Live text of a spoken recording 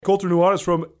Colter Nuanez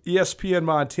from ESPN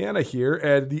Montana here,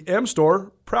 and the M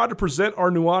Store, proud to present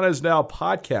our Nuanez Now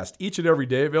podcast each and every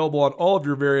day, available on all of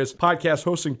your various podcast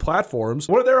hosting platforms.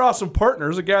 One of their awesome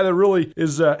partners, a guy that really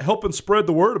is helping spread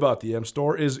the word about the M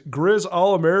Store, is Grizz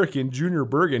All-American Junior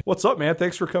Bergen. What's up, man?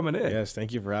 Thanks for coming in. Yes,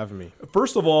 thank you for having me.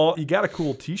 First of all, you got a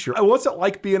cool t-shirt. What's it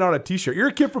like being on a t-shirt? You're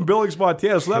a kid from Billings,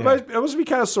 Montana, so that must be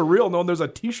kind of surreal knowing there's a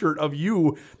t-shirt of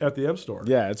you at the M Store.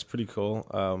 Yeah, it's pretty cool.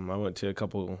 I went to a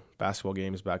couple basketball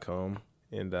games back home,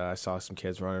 and I saw some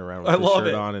kids running around with the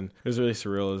shirt on, and it was really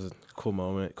surreal. It was a cool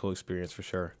moment, cool experience for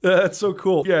sure. That's so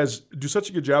cool. You guys do such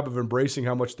a good job of embracing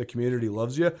how much the community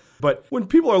loves you. But when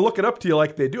people are looking up to you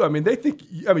like they do, they think,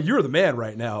 you're the man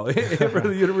right now for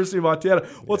the University of Montana.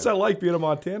 What's that like being a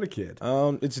Montana kid?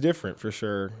 It's different for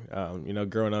sure.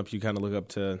 Growing up, you kind of look up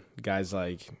to guys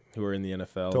like who are in the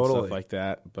NFL and stuff like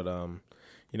that. But,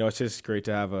 it's just great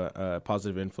to have a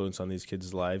positive influence on these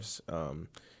kids' lives.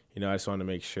 I just want to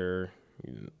make sure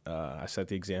I set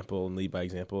the example and lead by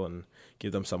example and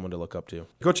give them someone to look up to.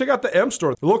 Go check out the M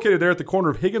Store. They're located there at the corner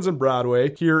of Higgins and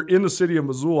Broadway here in the city of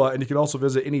Missoula, and you can also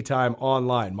visit anytime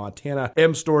online,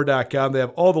 montanamstore.com. They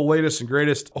have all the latest and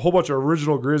greatest, a whole bunch of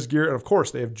original Grizz gear, and of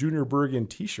course, they have Junior Bergen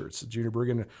t-shirts. Junior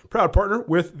Bergen, proud partner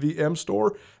with the M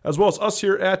Store, as well as us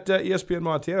here at ESPN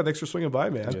Montana. Thanks for swinging by,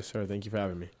 man. Yes, sir. Thank you for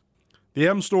having me. The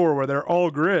M Store, where they're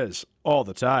all Grizz all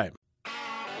the time.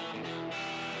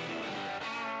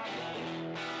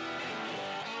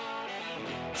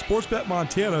 Sportsbet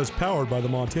Montana is powered by the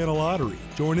Montana Lottery.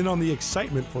 Join in on the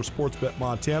excitement for Sportsbet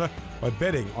Montana by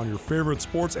betting on your favorite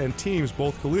sports and teams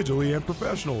both collegially and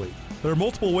professionally. There are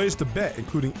multiple ways to bet,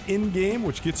 including in-game,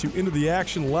 which gets you into the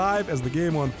action live as the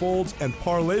game unfolds, and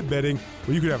parlay betting,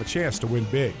 where you could have a chance to win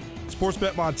big.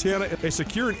 Sportsbet Montana, a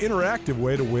secure and interactive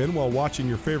way to win while watching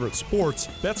your favorite sports.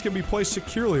 Bets can be placed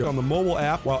securely on the mobile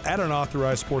app while at an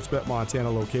authorized Sportsbet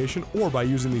Montana location or by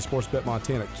using the Sportsbet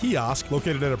Montana kiosk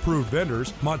located at approved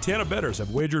vendors. Montana bettors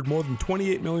have wagered more than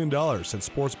 $28 million since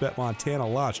Sportsbet Montana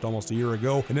launched almost a year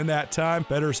ago, and in that time,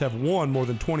 bettors have won more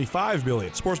than $25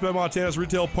 million. Sportsbet Montana's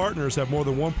retail partners have more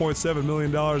than $1.7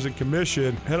 million in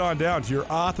commission. Head on down to your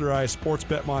authorized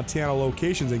Sportsbet Montana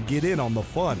locations and get in on the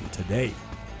fun today.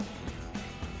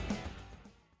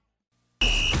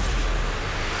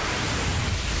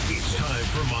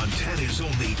 Montana's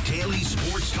only daily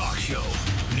sports talk show,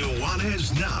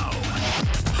 Nuanez Now.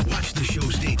 Watch the show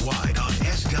statewide on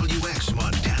SWX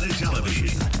Montana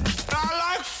Television.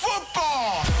 I like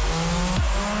football!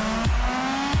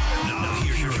 Now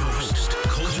here's your host,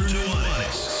 Colter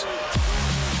Nuanez.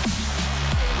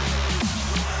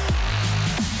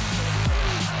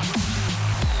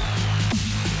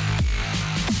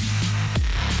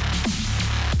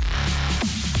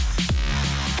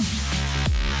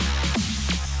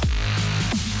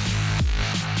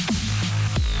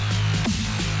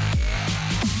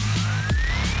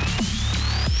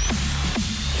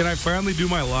 Can I finally do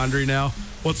my laundry now?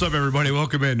 What's up, everybody?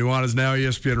 Welcome in. Nuanez Now,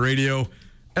 ESPN Radio,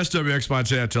 SWX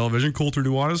Montana Television. Colter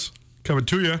Nuanez coming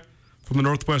to you from the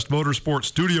Northwest Motorsports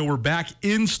Studio. We're back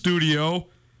in studio.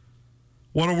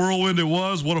 What a whirlwind it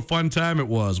was. What a fun time it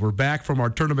was. We're back from our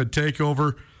tournament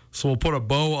takeover, so we'll put a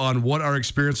bow on what our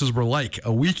experiences were like.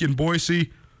 A week in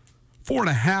Boise,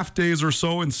 4.5 days or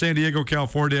so in San Diego,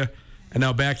 California, and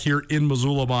now back here in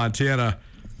Missoula, Montana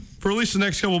for at least the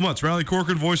next couple of months. Riley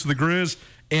Corcoran, voice of the Grizz,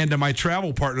 and my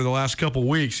travel partner the last couple of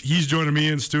weeks. He's joining me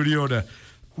in studio to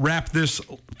wrap this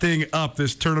thing up,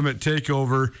 this tournament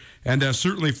takeover, and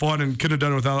certainly fun, and couldn't have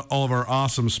done it without all of our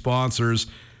awesome sponsors.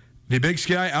 The Big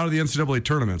Sky out of the NCAA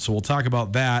Tournament, so we'll talk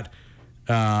about that.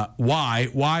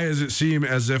 Why does it seem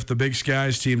as if the Big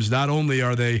Skies teams, not only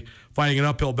are they fighting an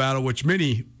uphill battle, which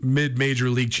many mid-major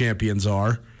league champions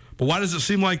are, but why does it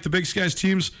seem like the Big Skies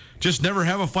teams just never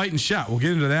have a fighting shot? We'll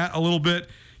get into that a little bit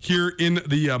here in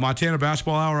the Montana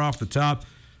Basketball Hour off the top.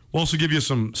 We'll also give you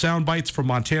some sound bites from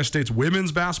Montana State's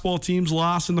women's basketball team's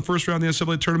loss in the first round of the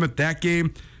NCAA Tournament. That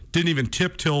game didn't even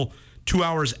tip till 2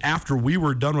 hours after we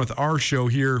were done with our show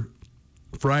here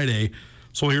Friday.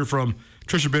 So we'll hear from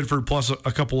Trisha Binford plus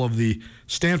a couple of the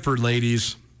Stanford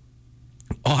ladies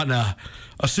on a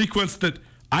sequence that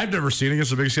I've never seen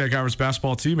against the Big Sky Conference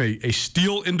basketball team. A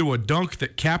steal into a dunk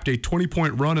that capped a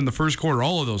 20-point run in the first quarter.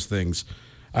 All of those things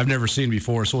I've never seen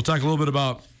before. So we'll talk a little bit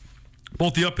about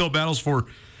both the uphill battles for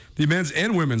the men's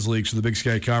and women's leagues for the Big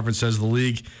Sky Conference as the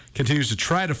league continues to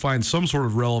try to find some sort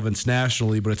of relevance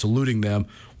nationally, but it's eluding them.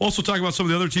 We'll also talk about some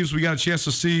of the other teams we got a chance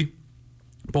to see,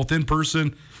 both in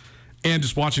person and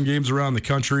just watching games around the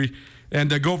country, and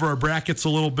go over our brackets a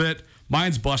little bit.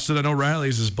 Mine's busted. I know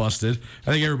Riley's is busted.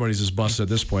 I think everybody's is busted at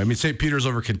this point. I mean, St. Peter's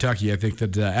over Kentucky. I think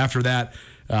that after that,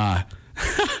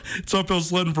 it's uphill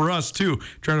sledding for us, too,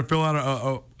 trying to fill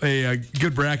out a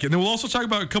good bracket. And then we'll also talk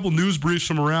about a couple news briefs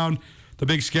from around the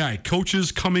Big Sky.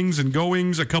 Coaches, comings and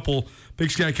goings, a couple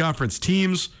Big Sky Conference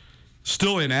teams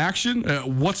still in action.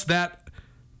 What's that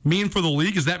mean for the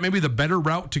league? Is that maybe the better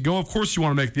route to go? Of course you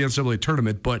want to make the NCAA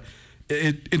tournament, but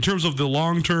in terms of the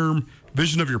long-term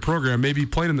vision of your program, maybe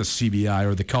playing in the CBI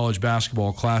or the College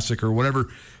Basketball Classic or whatever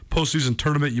postseason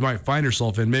tournament you might find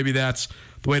yourself in, maybe that's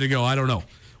the way to go. I don't know.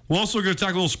 We're also going to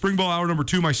talk a little spring ball hour number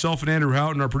 2, myself and Andrew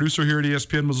Houghton, our producer here at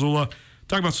ESPN Missoula.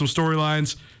 Talk about some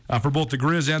storylines for both the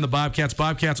Grizz and the Bobcats.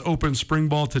 Bobcats open spring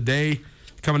ball today,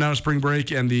 coming out of spring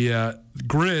break, and the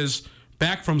Grizz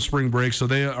back from spring break, so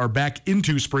they are back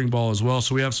into spring ball as well.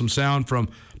 So we have some sound from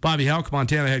Bobby Houck,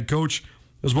 Montana head coach,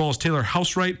 as well as Taylor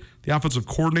Housewright, the offensive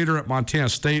coordinator at Montana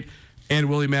State, and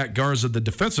Willie Matt Garza, the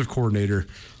defensive coordinator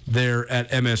there at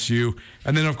MSU.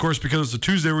 And then, of course, because it's a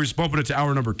Tuesday, we're just bumping it to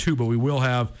hour number 2, but we will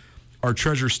have our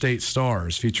Treasure State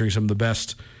Stars featuring some of the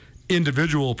best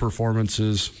individual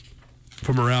performances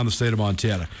from around the state of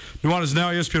Montana. Nuanez Now,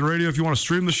 ESPN Radio. If you want to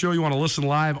stream the show, you want to listen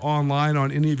live online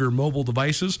on any of your mobile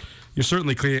devices, you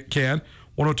certainly can.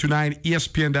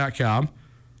 1029ESPN.com.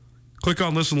 Click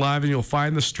on Listen Live, and you'll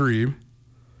find the stream.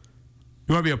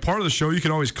 You want to be a part of the show, you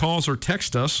can always call us or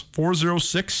text us,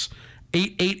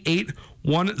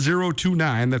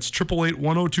 406-888-1029. That's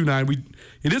 888-1029.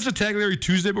 It is a Taglieri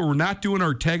Tuesday, but we're not doing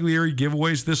our Taglieri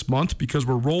giveaways this month because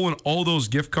we're rolling all those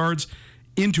gift cards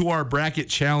into our bracket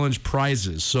challenge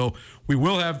prizes. So we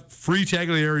will have free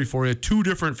Taglieri for you, 2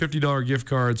 different $50 gift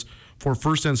cards for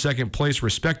first and second place,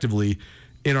 respectively,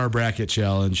 in our bracket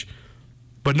challenge.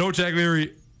 But no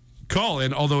Taglieri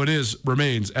call-in, although it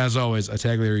remains, as always, a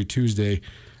Taglieri Tuesday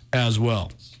as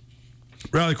well.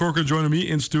 Riley Corcoran joining me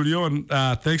in studio, and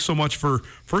thanks so much for,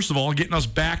 first of all, getting us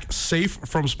back safe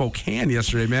from Spokane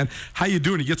yesterday, man. How you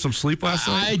doing? You get some sleep last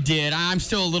night? I did. I'm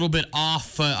still a little bit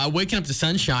off. Waking up to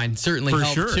sunshine certainly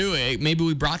helped, too. Maybe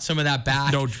we brought some of that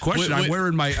back. No question. I'm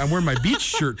wearing my beach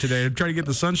shirt today. I'm trying to get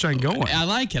the sunshine going. I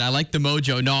like it. I like the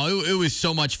mojo. No, it was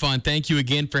so much fun. Thank you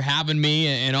again for having me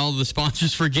and all the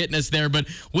sponsors for getting us there. But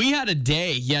we had a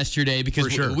day yesterday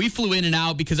because we flew in and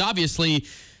out because obviously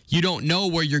 – you don't know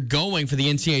where you're going for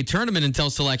the NCAA tournament until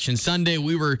Selection Sunday.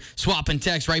 We were swapping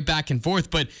texts right back and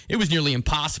forth, but it was nearly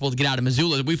impossible to get out of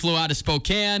Missoula. We flew out of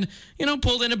Spokane,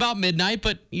 pulled in about midnight,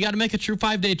 but you got to make a true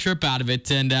 5-day trip out of it,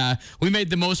 and we made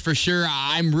the most for sure.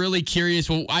 I'm really curious.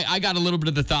 Well, I got a little bit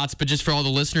of the thoughts, but just for all the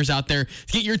listeners out there,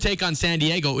 to get your take on San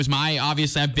Diego. It was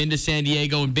obviously, I've been to San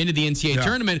Diego and been to the NCAA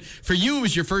tournament. For you, it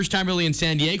was your first time really in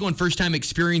San Diego and first time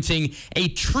experiencing a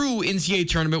true NCAA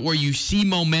tournament where you see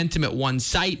momentum at one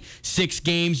site. 6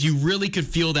 games, you really could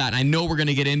feel that. I know we're going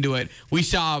to get into it. We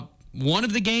saw one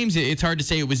of the games, it's hard to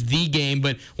say it was the game,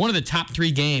 but one of the top 3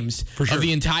 games of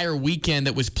the entire weekend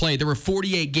that was played. There were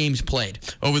 48 games played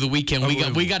over the weekend.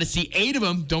 We got to see 8 of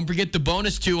them. Don't forget the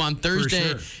bonus 2 on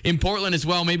Thursday in Portland as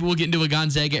well. Maybe we'll get into a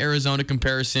Gonzaga-Arizona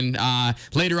comparison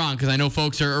later on because I know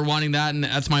folks are wanting that, and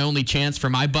that's my only chance for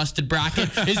my busted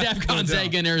bracket is to have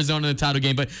Gonzaga and Arizona in the title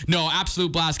game. But no,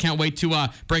 absolute blast. Can't wait to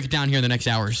break it down here in the next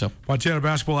hour or so. Montana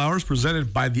Basketball Hours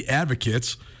presented by the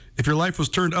Advocates. If your life was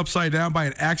turned upside down by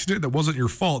an accident that wasn't your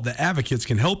fault, the Advocates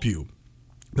can help you.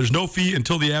 There's no fee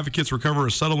until the Advocates recover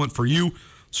a settlement for you,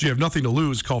 so you have nothing to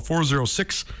lose. Call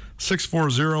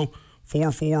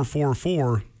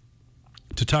 406-640-4444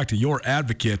 to talk to your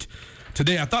advocate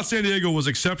today. I thought San Diego was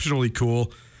exceptionally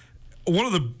cool. One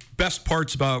of the best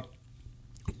parts about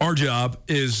our jobs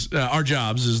is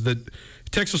that it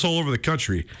takes us all over the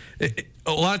country.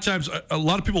 A lot of times, a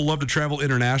lot of people love to travel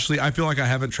internationally. I feel like I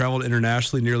haven't traveled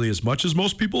internationally nearly as much as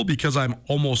most people because I'm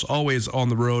almost always on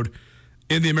the road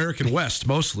in the American West,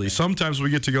 mostly. Sometimes we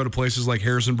get to go to places like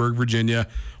Harrisonburg, Virginia,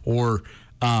 or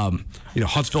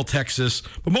Huntsville, Texas,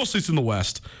 but mostly it's in the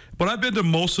West. But I've been to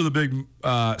most of the big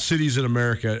cities in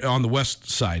America on the West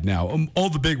side now,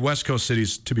 all the big West Coast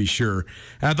cities to be sure.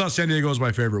 And I thought San Diego was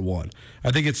my favorite one.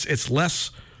 I think it's less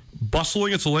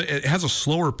bustling. It has a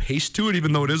slower pace to it,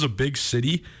 even though it is a big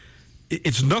city.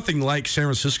 It's nothing like San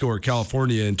Francisco or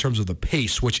California in terms of the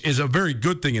pace, which is a very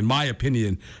good thing in my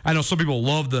opinion. I know some people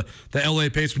love the LA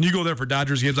pace. When you go there for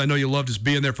Dodgers games, I know you love just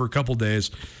being there for a couple days.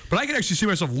 But I can actually see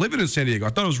myself living in San Diego.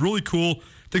 I thought it was really cool.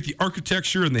 I think the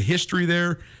architecture and the history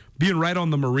there, being right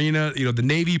on the marina, the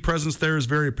Navy presence there is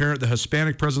very apparent. The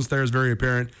Hispanic presence there is very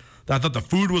apparent. I thought the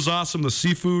food was awesome. The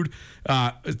seafood,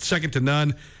 it's second to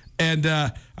none. And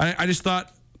I just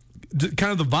thought,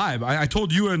 kind of the vibe. I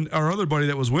told you and our other buddy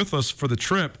that was with us for the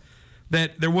trip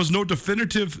that there was no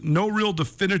real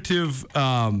definitive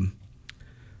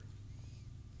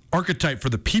archetype for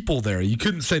the people there. You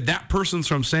couldn't say that person's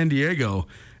from San Diego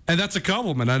And that's a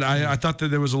compliment. And I thought that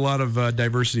there was a lot of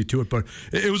diversity to it. But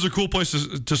it was a cool place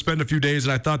to spend a few days.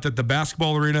 And I thought that the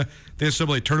basketball arena, the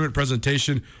NCAA tournament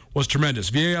presentation was tremendous.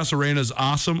 VAS Arena is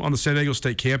awesome on the San Diego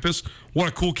State campus. What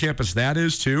a cool campus that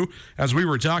is, too. As we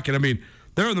were talking, I mean,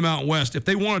 they're in the Mountain West. If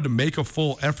they wanted to make a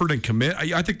full effort and commit,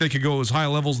 I think they could go as high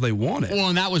levels as they wanted. Well,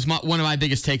 and that was one of my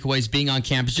biggest takeaways being on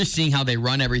campus, just seeing how they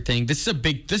run everything. This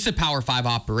is a Power 5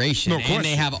 operation, and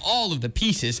they have all of the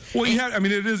pieces. Well,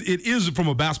 it is from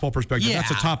a basketball perspective. Yeah.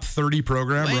 That's a top 30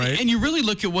 program, right? And you really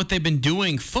look at what they've been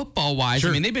doing football-wise.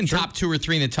 Sure. I mean, they've been top 2 or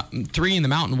 3 in the top 3 in the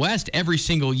Mountain West every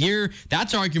single year.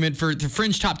 That's argument for the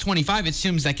fringe top 25. It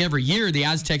seems like every year the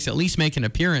Aztecs at least make an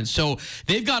appearance. So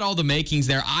they've got all the makings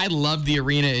there. I love the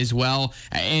arena as well.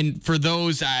 And for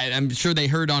those, I'm sure they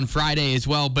heard on Friday as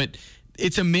well, but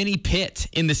it's a mini pit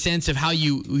in the sense of how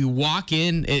you walk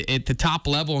in at the top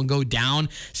level and go down.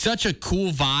 Such a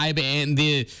cool vibe, and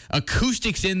the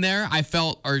acoustics in there I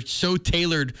felt are so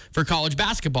tailored for college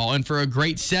basketball and for a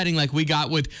great setting like we got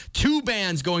with 2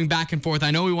 bands going back and forth. I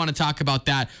know we want to talk about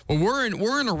that, but we're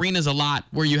in arenas a lot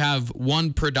where you have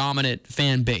one predominant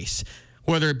fan base,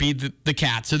 whether it be the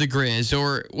Cats or the Grizz,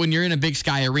 or when you're in a Big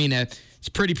Sky arena, it's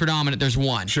pretty predominant. There's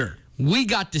one. Sure. We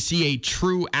got to see a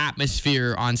true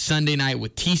atmosphere on Sunday night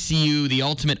with TCU, the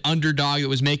ultimate underdog that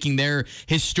was making their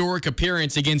historic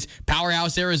appearance against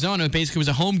Powerhouse Arizona. It basically was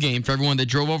a home game for everyone that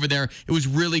drove over there. It was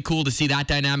really cool to see that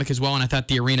dynamic as well, and I thought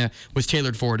the arena was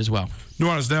tailored for it as well.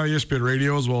 Nuanez Now, ESPN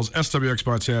Radio, as well as SWX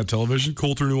Montana Television.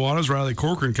 Colter, Nuanez, Riley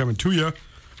Corcoran coming to you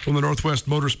from the Northwest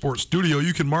Motorsports Studio.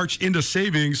 You can march into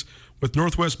savings with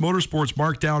Northwest Motorsports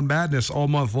Markdown Madness all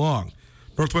month long.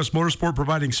 Northwest Motorsport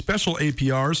providing special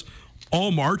APRs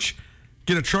all March.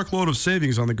 Get a truckload of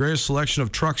savings on the greatest selection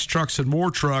of trucks, and more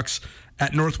trucks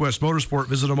at Northwest Motorsport.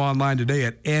 Visit them online today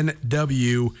at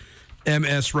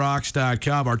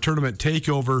nwmsrocks.com. Our tournament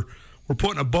takeover, we're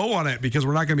putting a bow on it because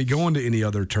we're not going to be going to any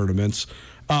other tournaments.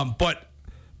 But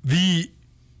the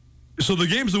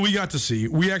games that we got to see,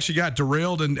 we actually got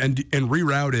derailed and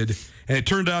rerouted, and it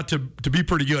turned out to be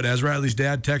pretty good. As Riley's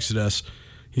dad texted us,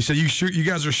 he said, "You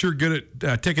guys are sure good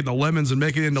at taking the lemons and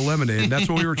making it into lemonade." And that's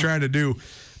what we were trying to do.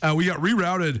 We got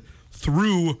rerouted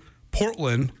through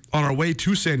Portland on our way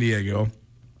to San Diego.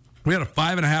 We had a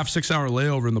 5.5, 6 hour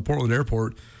layover in the Portland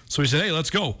airport. So we said, "Hey, let's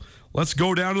go. Let's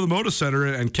go down to the Moda Center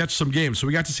and catch some games." So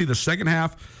we got to see the second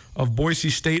half of Boise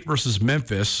State versus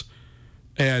Memphis.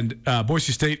 And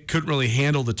Boise State couldn't really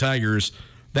handle the Tigers.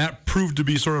 That proved to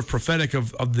be sort of prophetic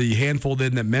of the handful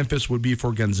then that Memphis would be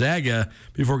for Gonzaga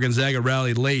before Gonzaga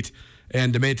rallied late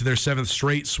and made it to their 7th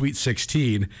straight Sweet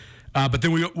 16. But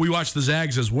then we watched the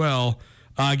Zags as well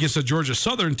against a Georgia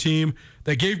Southern team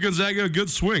that gave Gonzaga a good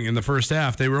swing in the first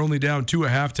half. They were only down 2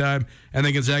 at halftime, and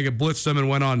then Gonzaga blitzed them and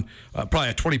went on probably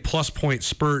a 20-plus point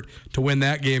spurt to win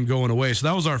that game going away. So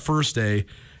that was our first day.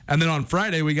 And then on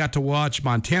Friday, we got to watch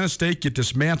Montana State get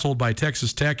dismantled by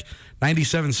Texas Tech,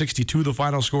 97-62, the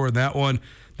final score in that one.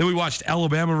 Then we watched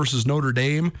Alabama versus Notre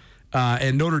Dame,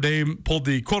 and Notre Dame pulled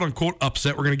the quote-unquote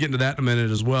upset. We're going to get into that in a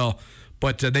minute as well.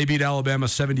 But they beat Alabama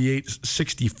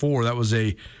 78-64. That was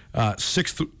a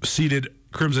 6th-seeded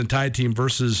Crimson Tide team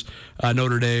versus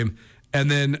Notre Dame.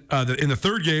 And then in the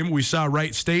third game, we saw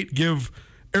Wright State give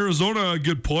Arizona a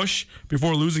good push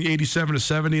before losing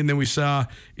 87-70, and then we saw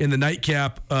in the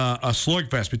nightcap a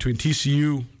slugfest between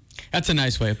TCU. That's a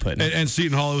nice way of putting it. And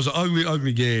Seton Hall. It was an ugly,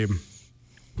 ugly game.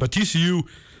 But TCU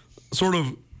sort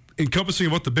of encompassing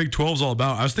what the Big 12 is all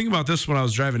about. I was thinking about this when I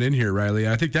was driving in here, Riley.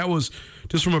 I think that was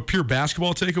just from a pure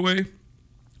basketball takeaway.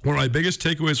 One of my biggest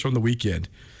takeaways from the weekend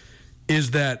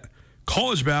is that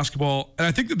college basketball, and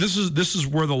I think that this is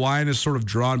where the line is sort of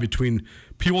drawn between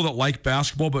people that like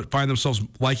basketball but find themselves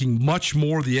liking much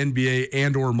more the NBA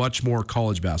and or much more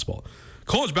college basketball.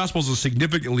 College basketball is a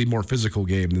significantly more physical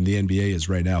game than the NBA is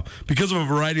right now because of a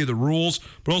variety of the rules,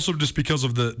 but also just because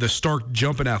of the stark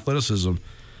jump in athleticism.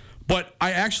 But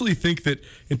I actually think that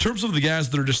in terms of the guys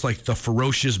that are just like the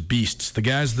ferocious beasts, the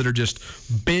guys that are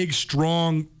just big,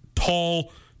 strong,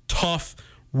 tall, tough,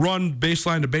 run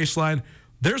baseline to baseline,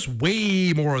 there's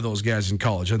way more of those guys in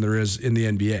college than there is in the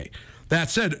NBA. That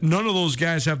said, none of those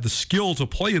guys have the skill to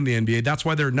play in the NBA. That's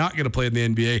why they're not going to play in the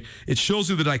NBA. It shows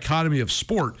you the dichotomy of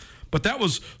sport. But that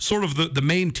was sort of the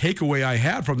main takeaway I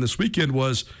had from this weekend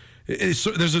was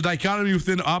there's a dichotomy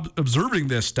within observing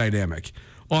this dynamic.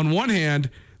 On one hand,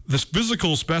 the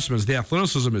physical specimens, the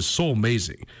athleticism is so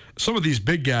amazing. Some of these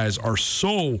big guys are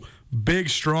so big,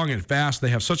 strong, and fast. They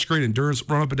have such great endurance,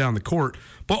 run up and down the court.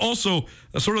 But also,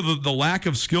 sort of the lack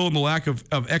of skill and the lack of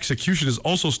execution is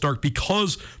also stark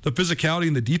because the physicality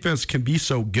and the defense can be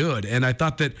so good. And I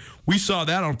thought that we saw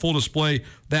that on full display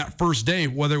that first day,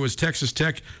 whether it was Texas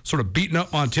Tech sort of beating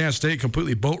up Montana State,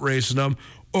 completely boat racing them,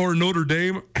 or Notre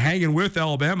Dame hanging with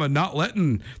Alabama, not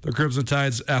letting the Crimson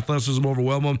Tide's athleticism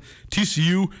overwhelm them.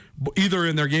 TCU, either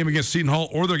in their game against Seton Hall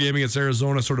or their game against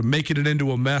Arizona, sort of making it into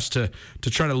a mess to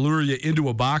try to lure you into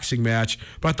a boxing match.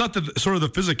 But I thought that sort of the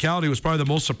physicality was probably the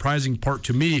most surprising part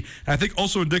to me. And I think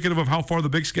also indicative of how far the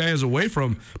Big Sky is away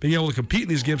from being able to compete in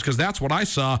these games, because that's what I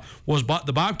saw was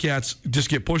the Bobcats just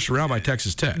get pushed around by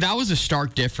Texas Tech. That was a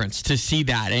stark difference to see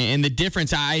that. And the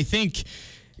difference, I think,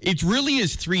 it really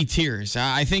is 3 tiers.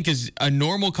 I think as a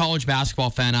normal college basketball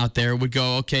fan out there would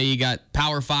go, okay, you got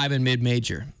Power 5 and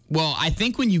mid-major. Well, I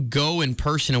think when you go in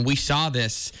person, and we saw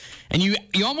this, and you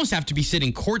almost have to be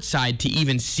sitting courtside to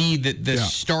even see the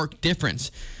stark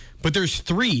difference. But there's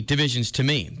 3 divisions to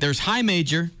me. There's high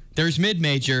major, there's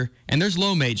mid-major, and there's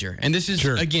low major. And this is,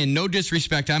 again, no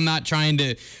disrespect. I'm not trying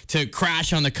to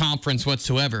crash on the conference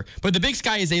whatsoever. But the Big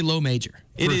Sky is a low major.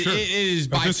 It is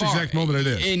by far. At this exact moment it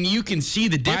is. And you can see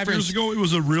the difference. 5 years ago, it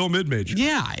was a real mid-major.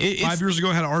 Yeah. 5 years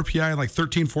ago, it had an RPI in like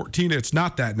 13, 14. It's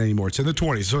not that anymore. It's in the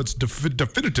 20s. So it's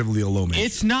definitively a low major.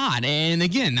 It's not. And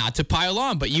again, not to pile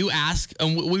on, but you ask,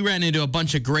 and we ran into a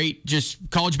bunch of great just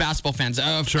college basketball fans.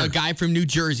 A guy from New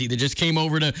Jersey that just came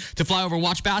over to fly over and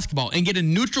watch basketball and get a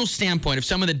neutral standpoint of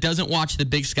someone that doesn't watch the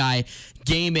Big Sky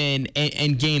game in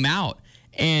and game out.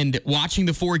 And watching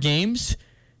the 4 games,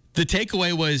 the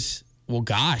takeaway was, well,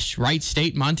 gosh, Wright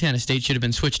State, Montana State should have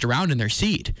been switched around in their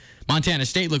seed. Montana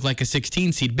State looked like a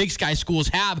 16 seed. Big Sky schools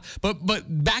have, but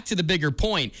back to the bigger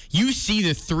point, you see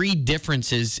the 3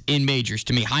 differences in majors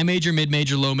to me: high major, mid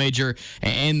major, low major,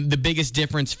 and the biggest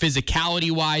difference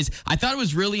physicality wise. I thought it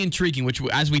was really intriguing, which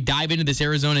as we dive into this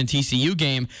Arizona and TCU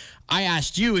game, I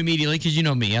asked you immediately, because you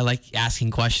know me, I like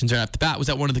asking questions right off the bat. Was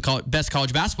that one of the best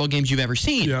college basketball games you've ever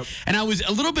seen? Yep. And I was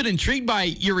a little bit intrigued by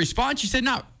your response. You said,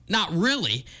 not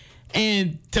really.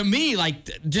 And to me, like,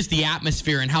 just the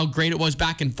atmosphere and how great it was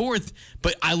back and forth.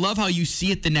 But I love how you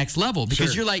see it the next level,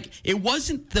 because you're like, it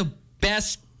wasn't the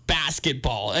best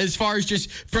basketball as far as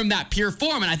just from that pure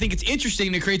form. And I think it's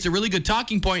interesting. It creates a really good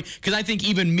talking point, because I think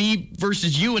even me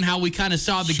versus you and how we kind of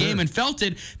saw the game and felt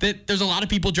it, that there's a lot of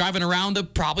people driving around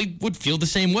that probably would feel the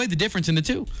same way, the difference in the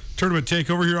 2. Tournament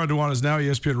takeover here on Nuanez Now,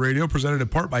 ESPN Radio, presented in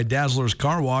part by Dazzler's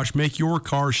Car Wash. Make your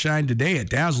car shine today at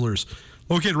Dazzler's.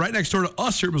 Located right next door to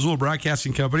us here at Missoula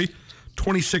Broadcasting Company,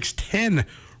 2610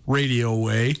 Radio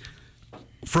Way.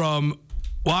 From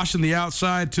washing the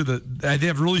outside to they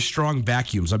have really strong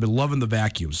vacuums. I've been loving the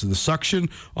vacuums. And the suction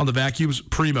on the vacuums,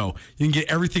 primo. You can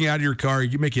get everything out of your car.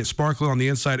 You can make it sparkling on the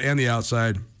inside and the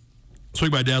outside.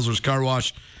 Swing by Dazzler's Car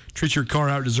Wash. Treat your car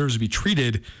how it deserves to be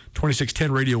treated.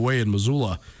 2610 Radio Way in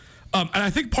Missoula. And I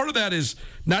think part of that is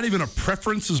not even a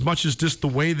preference as much as just the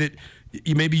way that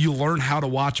maybe you learn how to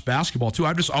watch basketball too.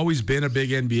 I've just always been a big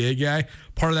NBA guy.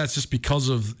 Part of that's just because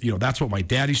of, that's what my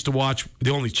dad used to watch.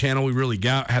 The only channel we really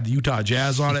got had the Utah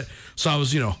Jazz on it. So I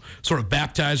was, sort of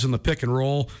baptized in the pick and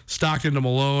roll, Stockton to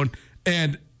Malone.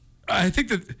 And I think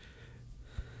that,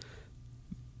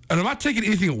 and I'm not taking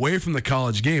anything away from the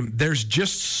college game, there's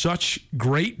just such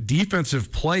great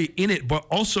defensive play in it. But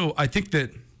also I think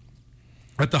that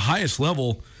at the highest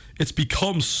level, it's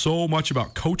become so much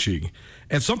about coaching.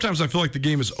 And sometimes I feel like the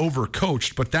game is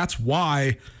overcoached, but that's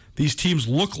why these teams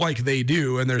look like they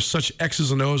do, and there's such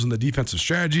X's and O's in the defensive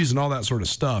strategies and all that sort of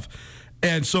stuff.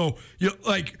 And so,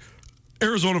 like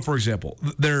Arizona, for example,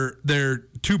 they're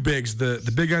 2 bigs.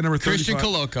 The big guy, number 35. Christian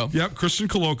Koloko. Yep, Christian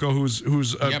Koloko,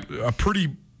 who's a pretty,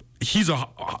 he's a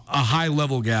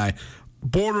high-level guy.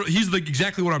 He's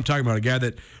exactly what I'm talking about, a guy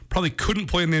that probably couldn't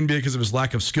play in the NBA because of his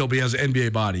lack of skill, but he has an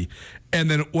NBA body. And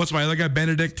then what's my other guy,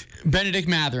 Benedict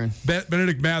Mathurin.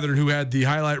 Benedict Mathurin, who had the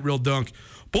highlight reel dunk.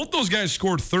 Both those guys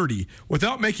scored 30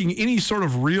 without making any sort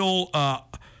of real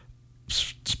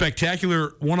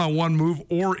spectacular one-on-one move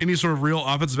or any sort of real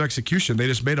offensive execution. They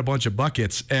just made a bunch of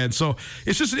buckets. And so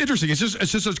it's just interesting. It's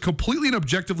just a completely and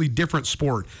objectively different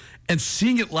sport. And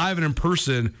seeing it live and in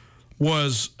person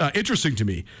was interesting to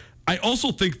me. I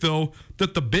also think, though,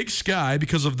 that the Big Sky,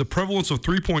 because of the prevalence of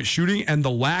three-point shooting and the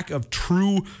lack of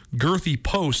true girthy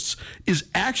posts, is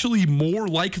actually more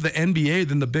like the NBA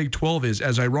than the Big 12 is,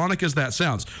 as ironic as that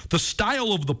sounds. The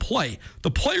style of the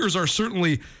players are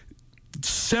certainly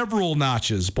several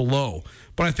notches below.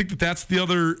 But I think that that's the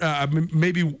other,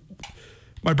 maybe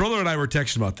my brother and I were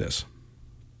texting about this.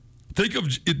 Think of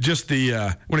it just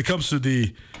when it comes to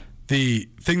the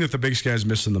thing that the Big Sky is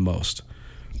missing the most.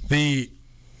 The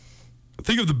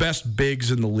think of the best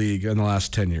bigs in the league in the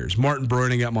last 10 years. Martin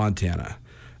Breuning at Montana.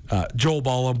 Joel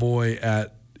Balaboy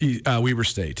at Weber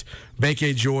State.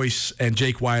 Banke Joyce and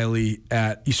Jake Wiley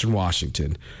at Eastern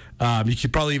Washington. You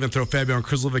could probably even throw Fabian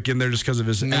Krislovic in there just because of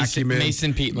his acumen.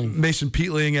 Mason Peatling. Mason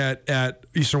Peatling at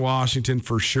Eastern Washington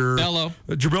for sure. Bello.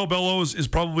 Jabril Bello is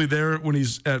probably there when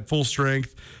he's at full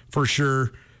strength for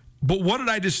sure. But what did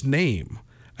I just name?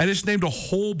 I just named a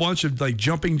whole bunch of like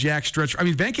jumping jack stretch. I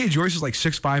mean, Banke Joyce is like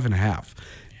 6'5.5".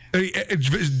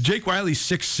 Jake Wiley's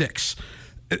 6'6".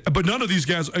 But none of these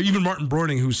guys, even Martin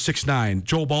Breuning, who's 6'9",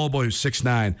 Joel Balaboy, who's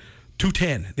 6'9",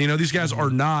 210. These guys are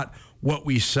not what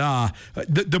we saw.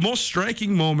 The most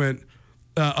striking moment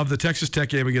of the Texas Tech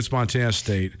game against Montana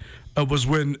State was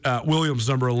when Williams,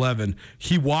 number 11,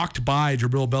 he walked by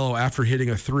Jabril Bello after hitting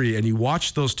a three, and he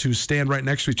watched those two stand right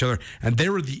next to each other, and they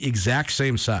were the exact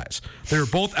same size. They were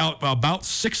both out about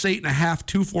 6'8.5",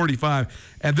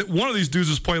 245, and one of these dudes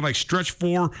is playing like stretch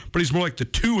four, but he's more like the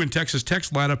two in Texas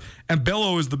Tech's lineup, and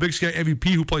Bello is the Big Sky MVP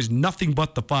who plays nothing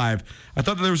but the five. I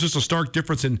thought that there was just a stark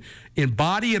difference in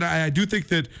body, and I do think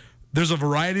that there's a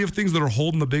variety of things that are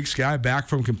holding the Big Sky back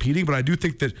from competing, but I do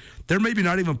think that they're maybe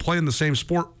not even playing the same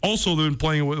sport. Also, they've been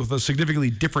playing with a significantly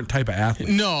different type of athlete.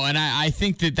 No, and I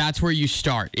think that that's where you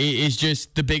start. It's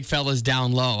just the big fellas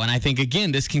down low. And I think,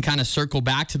 again, this can kind of circle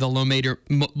back to the low major,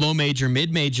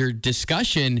 mid-major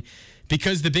discussion,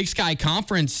 because the Big Sky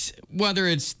Conference, whether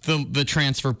it's the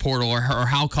transfer portal or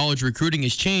how college recruiting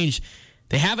has changed,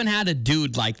 they haven't had a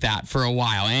dude like that for a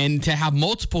while. And to have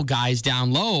multiple guys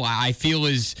down low, I feel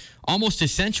is almost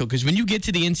essential, because when you get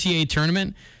to the NCAA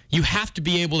tournament, you have to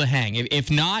be able to hang.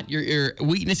 If not, your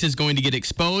weakness is going to get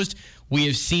exposed. We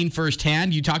have seen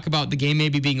firsthand. You talk about the game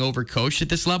maybe being overcoached at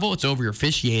this level. It's over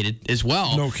officiated as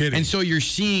well. No kidding. And so you're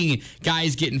seeing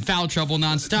guys get in foul trouble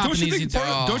nonstop. Don't you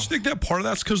think that part of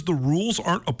that's because the rules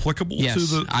aren't applicable to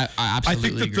the? I absolutely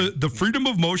I think that agree. the freedom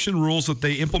of motion rules that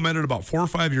they implemented about 4 or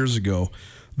 5 years ago,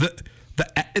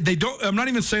 they don't. I'm not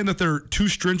even saying that they're too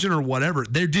stringent or whatever.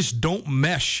 They just don't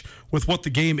mesh with what the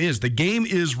game is. The game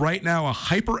is right now a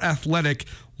hyper athletic,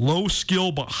 low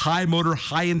skill but high motor,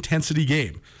 high intensity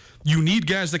game. You need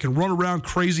guys that can run around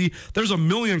crazy. There's a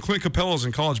million Clint Capellas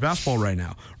in college basketball right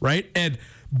now, right?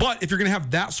 But if you're going to have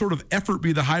that sort of effort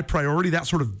be the high priority, that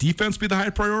sort of defense be the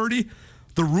high priority,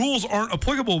 the rules aren't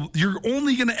applicable. You're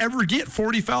only going to ever get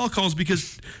 40 foul calls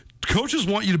because coaches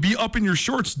want you to be up in your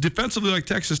shorts defensively like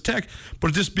Texas Tech,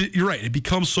 but you're right, it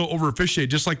becomes so over-officiated,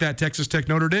 just like that Texas Tech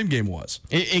Notre Dame game was.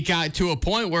 It got to a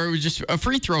point where it was just a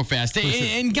free throw fest.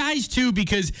 And guys, too,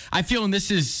 because I feel, and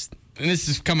this is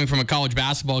coming from a college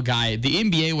basketball guy, the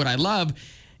NBA, what I love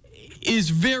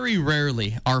is very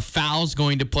rarely are fouls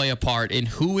going to play a part in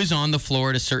who is on the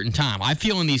floor at a certain time. I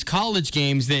feel in these college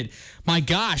games that, my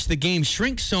gosh, the game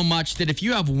shrinks so much that if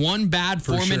you have one bad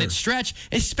 4-minute stretch,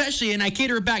 especially, and I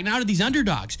cater it back now to these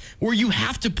underdogs, where you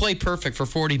have to play perfect for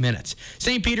 40 minutes.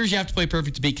 St. Peter's, you have to play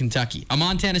perfect to beat Kentucky. A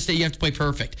Montana State, you have to play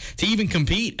perfect to even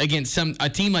compete against a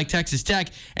team like Texas Tech.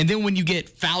 And then when you get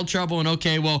foul trouble and,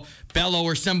 okay, well, Bello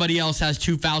or somebody else has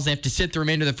 2 fouls, they have to sit the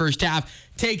remainder of the first half,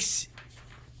 takes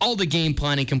all the game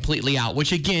planning completely out,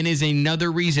 which again is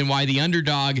another reason why the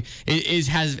underdog is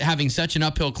having such an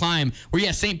uphill climb. Where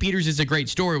yes, St. Peter's is a great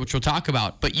story, which we'll talk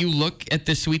about, but you look at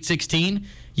the Sweet 16.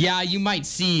 Yeah, you might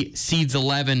see seeds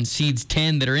 11, seeds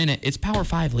 10 that are in it. It's Power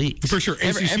 5 leagues. For sure,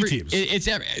 ACC teams. It's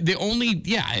the only,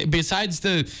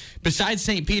 besides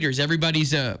St. Peter's,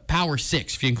 everybody's a Power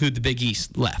 6 if you include the Big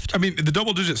East left. I mean, the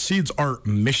double-digit seeds are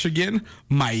Michigan,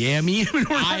 Miami,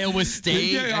 Iowa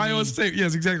State. Iowa State.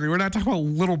 Yes, exactly. We're not talking about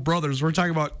little brothers. We're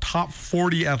talking about top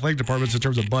 40 athletic departments in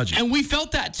terms of budget. And we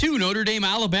felt that too. Notre Dame,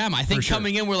 Alabama. I think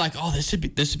coming in, we're like, oh, this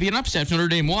would be an upset if Notre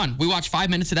Dame won. We watched 5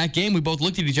 minutes of that game. We both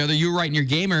looked at each other. You were writing your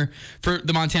gamer for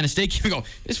the Montana State game. We go,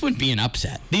 this wouldn't be an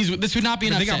upset. This would not be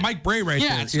an upset. They got Mike Bray right there.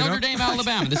 Yeah, it's Notre Dame,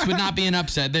 Alabama. This would not be an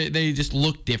upset. They just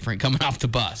look different coming off the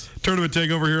bus. Tournament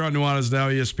takeover here on Nuanez Now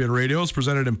ESPN Radio is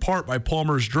presented in part by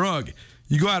Palmer's Drug.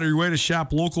 You go out of your way to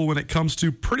shop local when it comes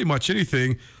to pretty much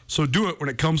anything, so do it when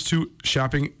it comes to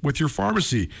shopping with your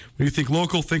pharmacy. When you think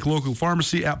local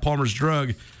pharmacy at Palmer's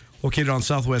Drug, located on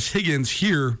Southwest Higgins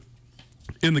here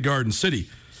in the Garden City.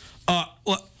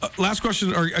 Last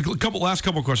question, or last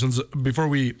couple questions before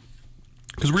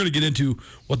because we're going to get into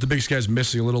what the Big Sky's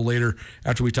missing a little later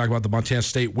after we talk about the Montana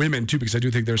State women too, because I do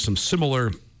think there's some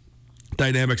similar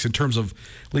dynamics in terms of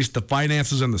at least the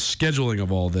finances and the scheduling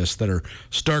of all this that are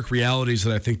stark realities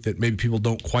that I think that maybe people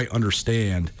don't quite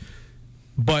understand.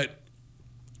 But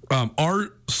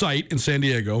our site in San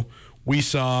Diego, we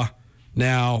saw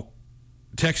now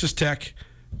Texas Tech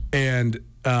and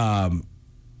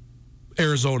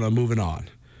Arizona moving on.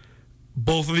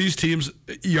 both of these teams,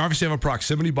 you obviously have a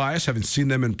proximity bias, having seen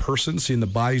them in person, seen the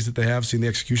bodies that they have, seen the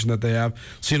execution that they have,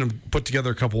 seen them put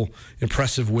together a couple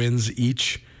impressive wins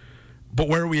each. But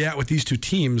where are we at with these two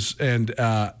teams? And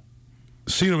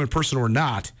seeing them in person or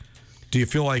not, do you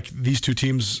feel like these two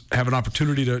teams have an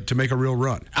opportunity to make a real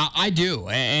run? I do.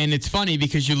 And it's funny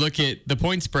because you look at the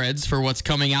point spreads for what's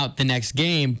coming out the next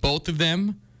game. Both of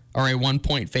them are a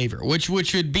 1-point favorite, which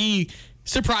would be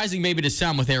surprising maybe to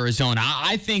some with Arizona.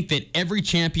 I think that every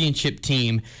championship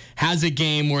team has a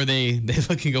game where they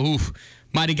look and go, oof,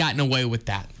 might have gotten away with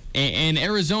that. And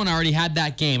Arizona already had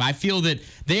that game. I feel that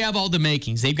they have all the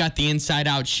makings. They've got the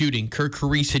inside-out shooting. Kirk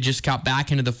Carise had just got back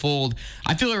into the fold.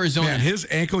 I feel Arizona... Man, his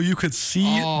ankle, you could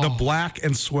see the black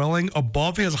and swelling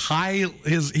above his high...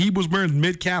 He was wearing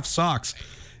mid-calf socks.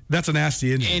 That's a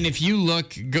nasty injury. And if you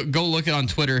look, go look it on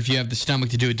Twitter if you have the stomach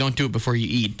to do it. Don't do it before you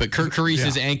eat. But Kirk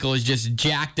Carise's ankle is just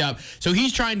jacked up. So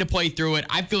he's trying to play through it.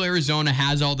 I feel Arizona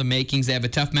has all the makings. They have a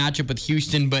tough matchup with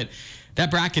Houston, but that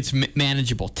bracket's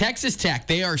manageable. Texas Tech,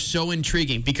 they are so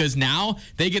intriguing because now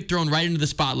they get thrown right into the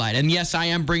spotlight. And yes, I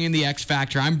am bringing the X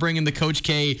factor. I'm bringing the Coach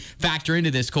K factor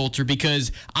into this, Colter,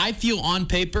 because I feel on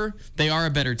paper they are a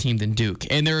better team than Duke.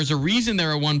 And there is a reason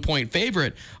they're a 1-point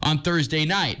favorite on Thursday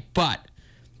night. But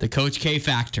the Coach K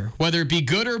factor, whether it be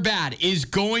good or bad, is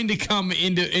going to come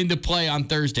into play on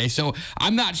Thursday. So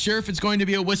I'm not sure if it's going to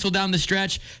be a whistle down the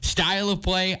stretch style of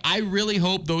play. I really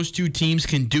hope those two teams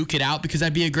can duke it out because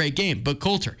that'd be a great game. But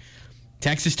Colter,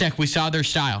 Texas Tech, we saw their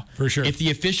style. For sure. If the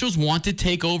officials want to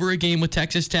take over a game with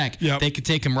Texas Tech, they could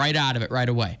take them right out of it right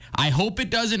away. I hope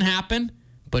it doesn't happen,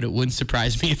 but it wouldn't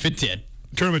surprise me if it did.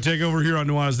 Tournament Takeover here on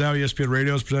Nuanez Now. ESPN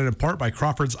Radio is presented in part by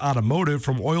Crawford's Automotive.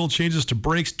 From oil changes to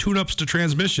brakes, tune-ups to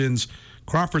transmissions,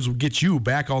 Crawford's will get you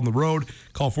back on the road.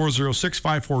 Call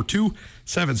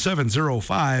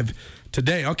 406-542-7705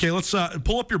 today. Okay, let's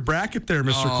pull up your bracket there,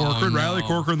 Mr. Corcoran. No. Riley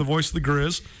Corcoran, the voice of the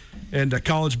Grizz, and a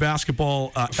college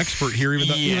basketball expert here,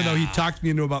 even though he talked me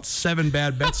into about 7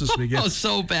 bad bets this weekend. Oh,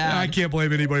 so bad. I can't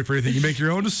blame anybody for anything. You make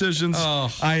your own decisions.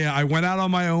 I went out on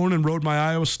my own and rode my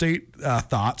Iowa State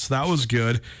thoughts. That was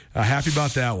good. Happy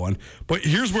about that one. But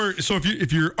here's where, so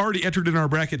if you're already entered in our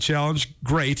bracket challenge,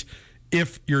 great.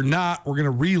 If you're not, we're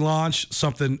going to relaunch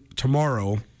something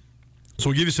tomorrow. So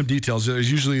we'll give you some details.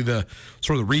 There's usually the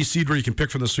sort of the reseed where you can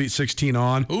pick from the Sweet 16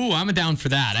 on. Ooh, I'm down for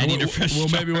that. I need a fresh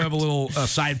start. Maybe we'll have a little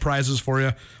side prizes for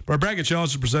you. But our bracket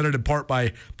challenge is presented in part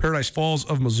by Paradise Falls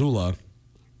of Missoula.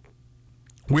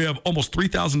 We have almost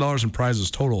 $3,000 in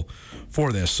prizes total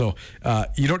for this. So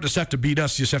you don't just have to beat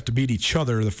us, you just have to beat each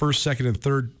other. The first, second, and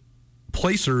third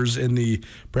placers in the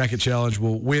bracket challenge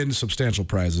will win substantial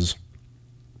prizes.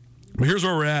 But here's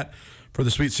where we're at for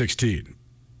the Sweet 16.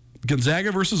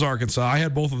 Gonzaga versus Arkansas. I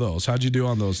had both of those. How'd you do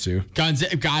on those two?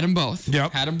 Got them both.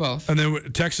 Yep. Had them both. And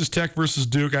then Texas Tech versus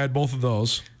Duke. I had both of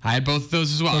those. I had both of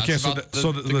those as well. Okay,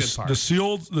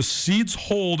 the seeds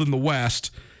hold in the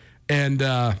West. And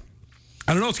I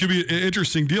don't know. It's going to be an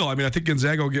interesting deal. I mean, I think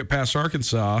Gonzaga will get past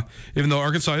Arkansas, even though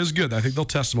Arkansas is good. I think they'll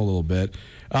test them a little bit.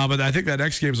 But I think that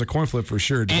next game is a coin flip for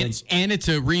sure. And it's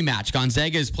a rematch.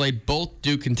 Gonzaga has played both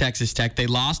Duke and Texas Tech. They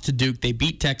lost to Duke. They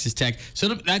beat Texas Tech. So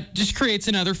that just creates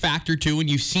another factor, too, when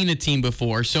you've seen a team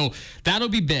before. So that'll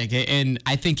be big. And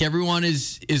I think everyone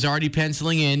is already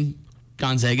penciling in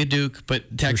Gonzaga, Duke,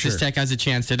 but Texas Tech has a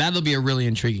chance there. That'll be a really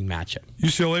intriguing matchup.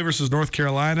 UCLA versus North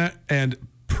Carolina and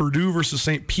Purdue versus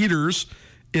St. Peter's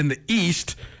in the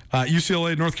East.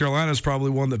 UCLA, North Carolina is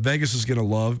probably one that Vegas is going to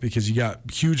love because you got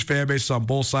huge fan bases on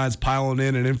both sides piling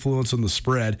in and influencing the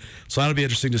spread. So that'll be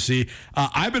interesting to see.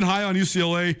 I've been high on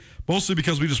UCLA mostly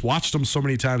because we just watched them so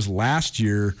many times last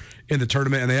year in the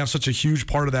tournament, and they have such a huge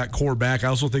part of that core back. I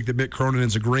also think that Mick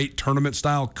Cronin's a great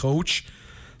tournament-style coach.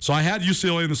 So I had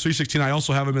UCLA in the Sweet 16. I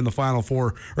also have them in the Final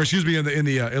Four, or excuse me, in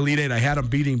the Elite Eight. I had them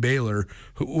beating Baylor,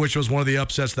 which was one of the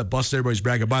upsets that busted everybody's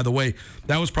bracket. By the way,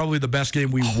 that was probably the best game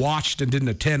we watched and didn't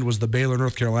attend was the Baylor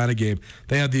North Carolina game.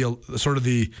 They had the sort of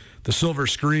the silver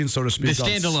screen, so to speak, the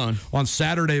standalone on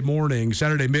Saturday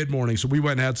mid-morning. So we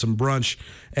went and had some brunch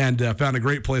and found a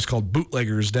great place called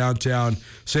Bootleggers downtown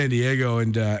San Diego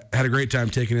and had a great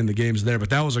time taking in the games there. But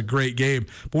that was a great game.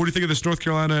 But what do you think of this North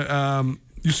Carolina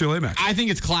UCLA match? I think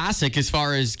it's classic as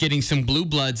far as getting some blue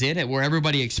bloods in it, where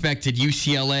everybody expected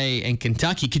UCLA and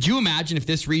Kentucky. Could you imagine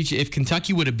if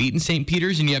Kentucky would have beaten St.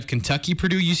 Peter's and you have Kentucky,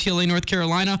 Purdue, UCLA, North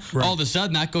Carolina? Right. All of a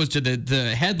sudden, that goes to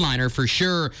the headliner for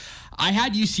sure. I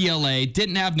had UCLA,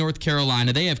 didn't have North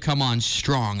Carolina. They have come on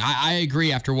strong. I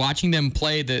agree. After watching them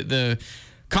play, the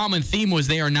common theme was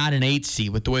they are not an 8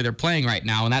 seed with the way they're playing right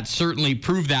now, and that certainly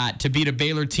proved that to beat a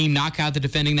Baylor team, knock out the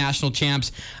defending national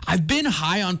champs. I've been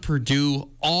high on Purdue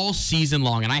all season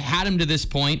long, and I had them to this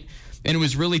point. and it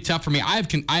was really tough for me. I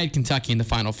had Kentucky in the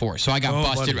Final Four, so I got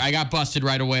busted. Buddy. I got busted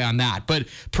right away on that. But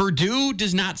Purdue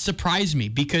does not surprise me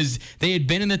because they had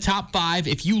been in the top 5.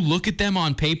 If you look at them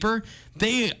on paper,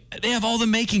 they have all the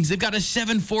makings. They've got a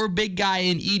 7'4" big guy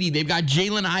in Edey. They've got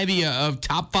Jalen Ivey, a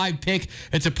top 5 pick.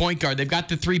 It's a point guard. They've got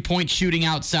the 3-point shooting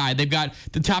outside. They've got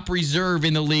the top reserve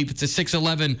in the league. It's a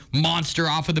 6'11" monster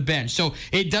off of the bench. So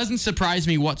it doesn't surprise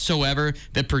me whatsoever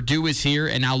that Purdue is here.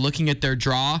 And now looking at their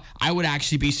draw, I would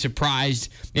actually be surprised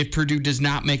if Purdue does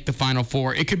not make the Final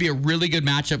Four. It could be a really good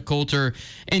matchup, Colter.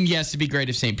 And yes, it'd be great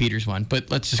if St. Peter's won.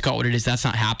 But let's just call it what it is. That's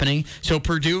not happening. So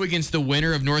Purdue against the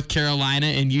winner of North Carolina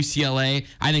and UCLA,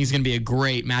 I think it's going to be a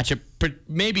great matchup, but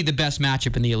maybe the best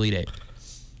matchup in the Elite Eight.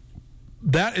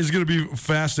 That is going to be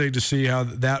fascinating to see how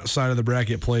that side of the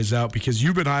bracket plays out because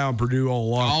you've been high on Purdue all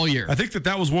along. All year. I think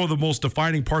that was one of the most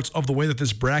defining parts of the way that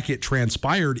this bracket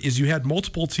transpired is you had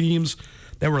multiple teams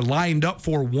that were lined up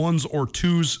for 1s or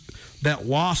 2s that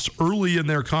lost early in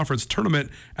their conference tournament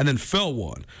and then fell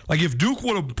one. Like if Duke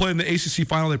would have played in the ACC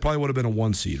final, they probably would have been a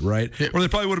 1 seed, right? Or they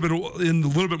probably would have been in a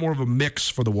little bit more of a mix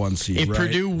for the 1 seed, If right?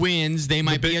 Purdue wins, they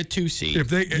might be a 2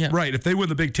 seed. Right. If they win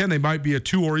the Big Ten, they might be a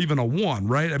 2 or even a 1,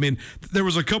 right? I mean, there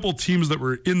was a couple teams that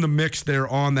were in the mix there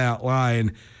on that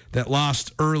line that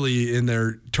lost early in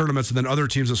their tournaments and then other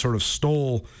teams that sort of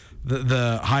stole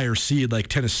the higher seed, like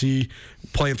Tennessee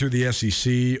playing through the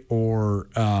SEC, or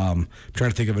I'm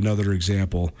trying to think of another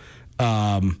example.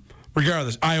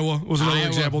 Regardless, Iowa was another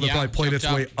example that probably played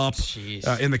its way up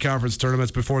in the conference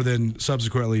tournaments before then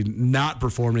subsequently not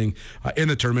performing in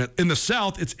the tournament. In the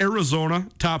South, it's Arizona,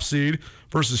 top seed,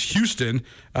 versus Houston.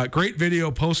 Great video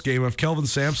post-game of Kelvin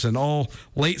Sampson, all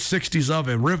late 60s of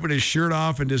him, ripping his shirt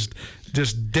off and just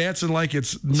dancing like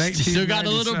it's 1997. Still got a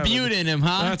little butte in him,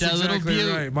 huh? That's exactly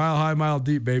right. Mile high, mile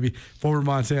deep, baby. Former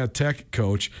Montana Tech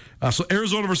coach. So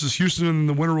Arizona versus Houston, and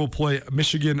the winner will play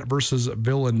Michigan versus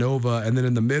Villanova. And then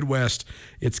in the Midwest,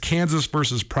 it's Kansas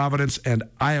versus Providence and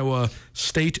Iowa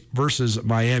State versus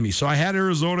Miami. So I had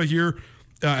Arizona here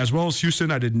as well as Houston.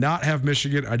 I did not have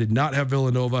Michigan. I did not have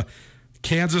Villanova.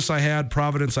 Kansas I had.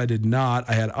 Providence I did not.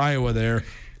 I had Iowa there.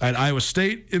 I had Iowa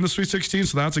State in the Sweet 16,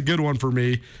 so that's a good one for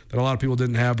me that a lot of people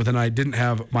didn't have. But then I didn't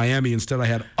have Miami. Instead, I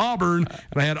had Auburn,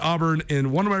 and I had Auburn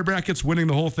in one of my brackets winning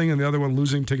the whole thing, and the other one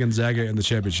losing to Gonzaga in the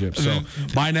championship. So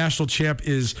my national champ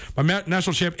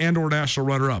and or national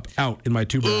runner-up out in my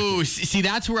 2 brackets. Ooh, see,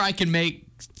 that's where I can make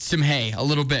some hay a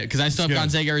little bit because I still have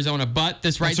Gonzaga, Arizona. But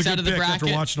this right side of the bracket,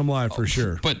 after watching them live for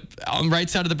sure. But on the right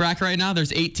side of the bracket right now,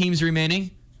 there's 8 teams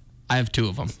remaining. I have 2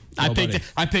 of them.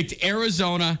 I picked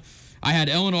Arizona. I had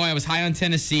Illinois. I was high on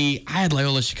Tennessee. I had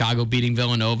Loyola Chicago beating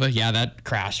Villanova. Yeah, that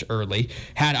crashed early.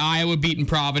 Had Iowa beating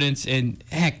Providence. And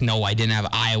heck no, I didn't have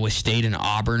Iowa State and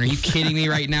Auburn. Are you kidding me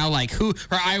right now? Like who?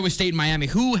 Or Iowa State and Miami.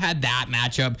 Who had that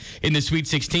matchup in the Sweet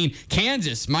 16?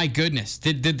 Kansas, my goodness.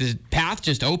 Did the path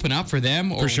just open up for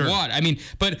them or what? I mean,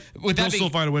 but with that they'll still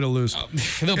find a way to lose.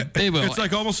 They will. It's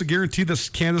like almost a guarantee that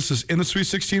Kansas is in the Sweet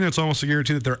 16. It's almost a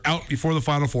guarantee that they're out before the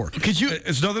Final Four.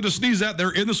 It's nothing to sneeze at.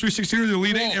 They're in the Sweet 16 or the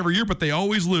Elite Eight every year, but they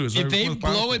always lose. If they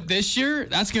blow it this year,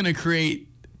 that's going to create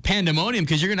pandemonium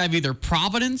because you're going to have either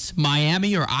Providence,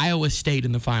 Miami, or Iowa State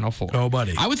in the Final Four. Oh,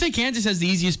 buddy. I would say Kansas has the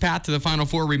easiest path to the Final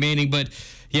Four remaining, but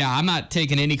yeah, I'm not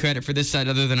taking any credit for this side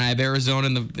other than I have Arizona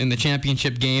in the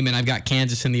championship game, and I've got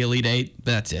Kansas in the Elite Eight.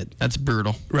 That's it. That's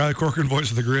brutal. Riley Corcoran,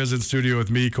 voice of the Grizz, in studio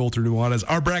with me, Colter Nuanez.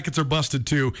 Our brackets are busted,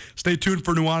 too. Stay tuned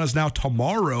for Nuanez Now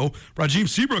tomorrow. Rajim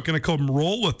Seabrook going to come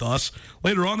roll with us.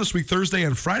 Later on this week, Thursday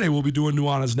and Friday, we'll be doing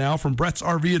Nuanez Now from Brett's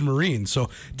RV and Marine. So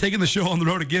taking the show on the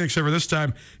road again, except for this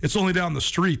time, it's only down the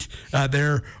street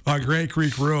there on Grand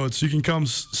Creek Road. So you can come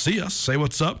see us, say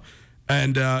what's up,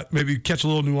 and maybe catch a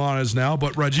little Nuanez Now.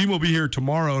 But Rajim will be here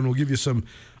tomorrow, and we'll give you some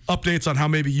updates on how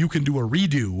maybe you can do a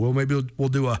redo. We'll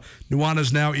do a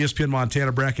Nuanez Now ESPN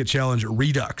Montana Bracket Challenge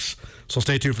Redux. So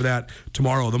stay tuned for that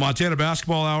tomorrow. The Montana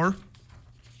Basketball Hour,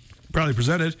 proudly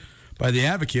presented by The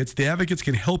Advocates. The Advocates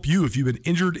can help you if you've been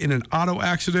injured in an auto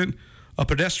accident, a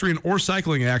pedestrian or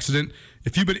cycling accident.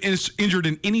 If you've been injured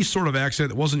in any sort of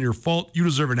accident that wasn't your fault, you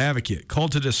deserve an advocate. Call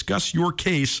to discuss your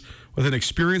case with an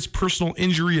experienced personal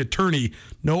injury attorney.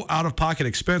 No out-of-pocket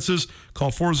expenses.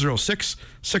 Call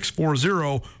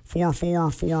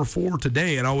 406-640-4444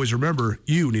 today. And always remember,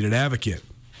 you need an advocate.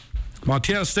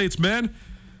 Montana State's men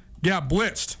got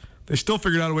blitzed. They still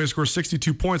figured out a way to score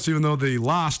 62 points, even though they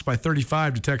lost by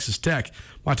 35 to Texas Tech.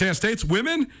 Montana State's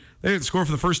women, they didn't score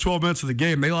for the first 12 minutes of the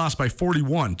game. They lost by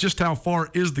 41. Just how far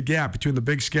is the gap between the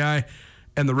Big Sky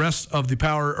and the rest of the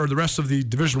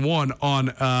Division I on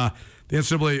the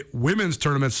NCAA women's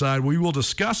tournament side? We will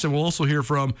discuss, and we'll also hear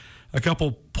from a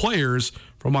couple players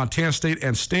from Montana State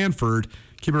and Stanford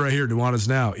Keep it right here. Nuanez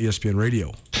Now, ESPN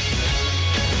Radio.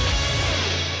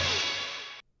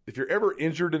 If you're ever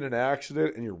injured in an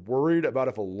accident and you're worried about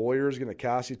if a lawyer is going to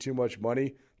cost you too much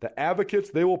money, the Advocates,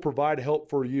 they will provide help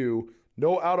for you.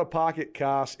 No out-of-pocket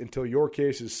costs until your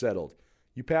case is settled.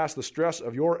 You pass the stress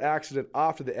of your accident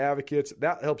off to the Advocates.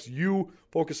 That helps you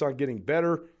focus on getting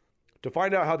better. To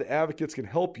find out how the Advocates can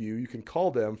help you, you can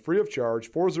call them free of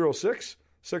charge,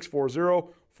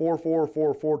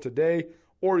 406-640-4444 today,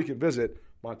 or you can visit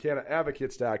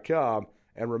MontanaAdvocates.com.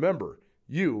 And remember,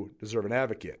 you deserve an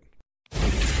advocate.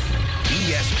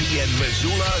 ESPN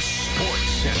Missoula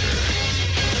Sports Center.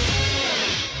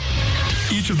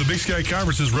 Each of the Big Sky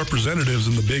Conference's representatives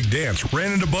in the Big Dance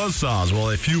ran into buzzsaws while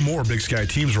a few more Big Sky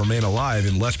teams remain alive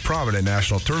in less prominent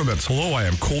national tournaments. Hello, I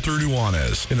am Colter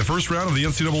Nuanez. In the first round of the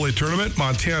NCAA Tournament,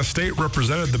 Montana State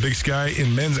represented the Big Sky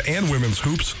in men's and women's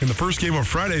hoops. In the first game of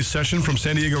Friday's session from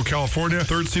San Diego, California,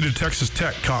 third-seeded Texas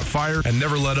Tech caught fire and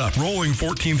never let up, rolling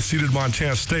 14th-seeded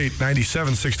Montana State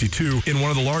 97-62 in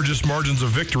one of the largest margins of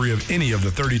victory of any of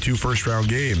the 32 first-round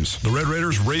games. The Red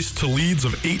Raiders raced to leads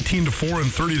of 18-4 and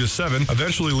 30-7,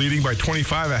 eventually leading by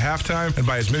 25 at halftime and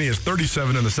by as many as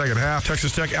 37 in the second half.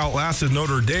 Texas Tech outlasted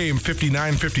Notre Dame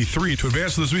 59-53 to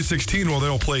advance to the Sweet 16 while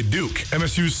they'll play Duke.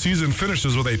 MSU's season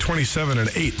finishes with a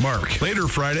 27-8 mark. Later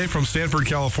Friday from Stanford,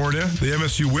 California, the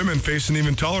MSU women faced an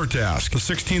even taller task. The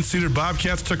 16th-seeded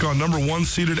Bobcats took on number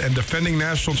 1-seeded and defending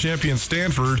national champion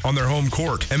Stanford on their home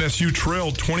court. MSU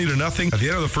trailed 20-0 at the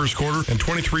end of the first quarter and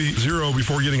 23-0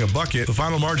 before getting a bucket. The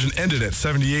final margin ended at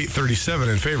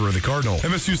 78-37 in favor of the Cardinal.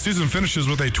 MSU's season finishes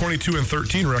with a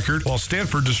 22-13 record, while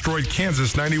Stanford destroyed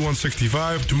Kansas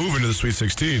 91-65 to move into the Sweet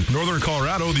 16. Northern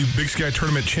Colorado, the Big Sky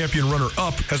Tournament champion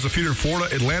runner-up, has defeated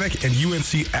Florida Atlantic and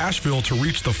UNC Asheville to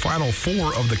reach the Final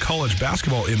Four of the college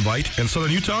basketball invite, and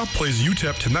Southern Utah plays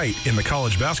UTEP tonight in the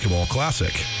College Basketball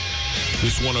Classic.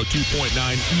 This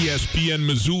 102.9 ESPN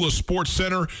Missoula Sports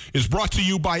Center is brought to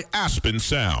you by Aspen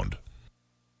Sound.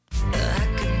 I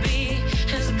could be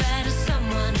as bad as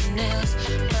someone else,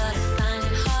 but I find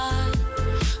it hard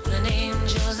when an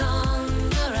angel's on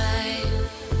the right.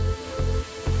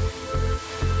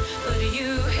 But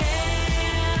you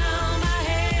held my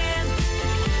hand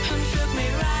and took me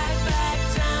right back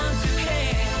down to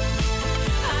hell.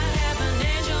 I have an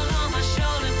angel on my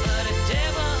shoulder, but a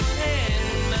devil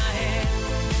in my head.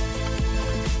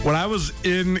 When I was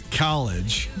in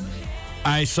college,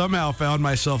 I somehow found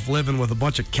myself living with a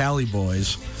bunch of Cali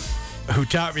boys who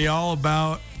taught me all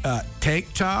about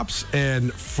tank tops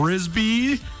and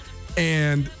Frisbee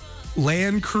and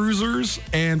Land Cruisers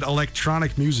and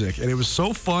electronic music. And it was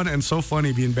so fun and so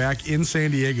funny being back in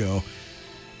San Diego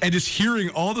and just hearing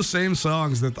all the same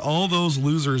songs that all those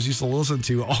losers used to listen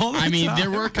to all the time. I mean,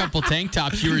 there were a couple tank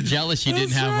tops you were jealous you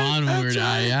didn't have on when we were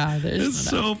down. Yeah, it's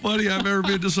so funny. I've ever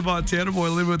been just a Montana boy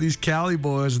living with these Cali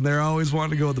boys, and they're always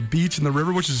wanting to go to the beach and the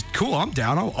river, which is cool. I'm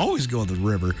down. I'll always go to the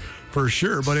river for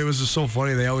sure. But it was just so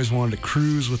funny. They always wanted to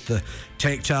cruise with the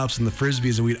tank tops and the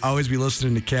Frisbees, and we'd always be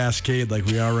listening to Cascade like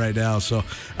we are right now. So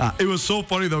it was so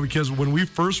funny, though, because when we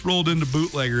first rolled into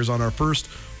Bootleggers on our first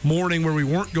morning where we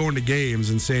weren't going to games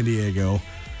in San Diego,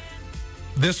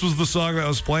 this was the song that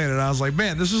was playing, and I was like,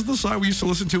 man, this is the song we used to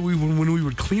listen to when we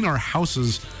would clean our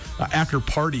houses after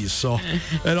parties. So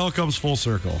it all comes full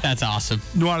circle. That's awesome.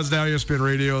 Nuanez Now, ESPN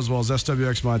Radio, as well as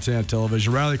SWX Montana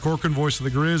Television. Riley Corcoran, voice of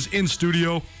the Grizz, in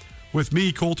studio with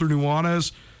me, Colter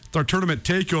Nuanez. It's our tournament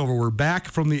takeover. We're back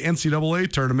from the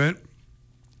NCAA tournament,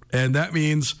 and that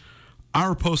means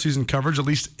our postseason coverage, at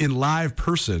least in live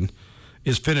person,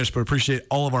 is finished, but appreciate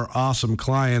all of our awesome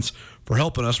clients for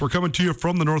helping us. We're coming to you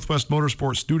from the Northwest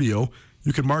Motorsport Studio.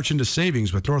 You can march into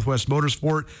savings with Northwest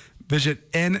Motorsport.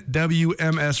 Visit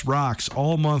NWMS Rocks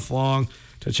all month long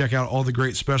to check out all the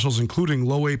great specials, including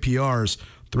low APRs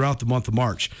throughout the month of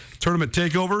March. Tournament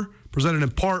Takeover, presented in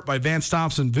part by Vance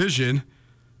Thompson Vision.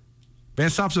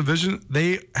 Vance Thompson Vision,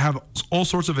 they have all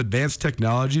sorts of advanced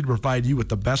technology to provide you with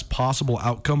the best possible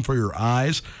outcome for your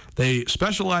eyes. They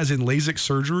specialize in LASIK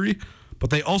surgery, but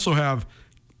they also have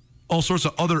all sorts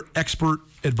of other expert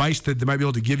advice that they might be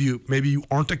able to give you. Maybe you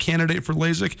aren't a candidate for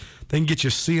LASIK. They can get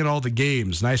you seeing all the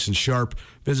games nice and sharp.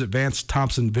 Visit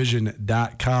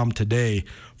VanceThompsonVision.com today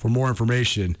for more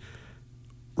information.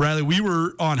 Riley, we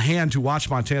were on hand to watch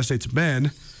Montana State's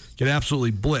men get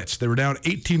absolutely blitzed. They were down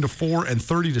 18-4 and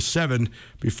 30-7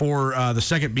 before the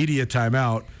second media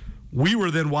timeout. We were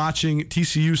then watching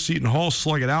TCU Seton Hall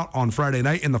slug it out on Friday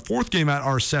night in the fourth game at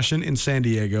our session in San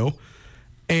Diego.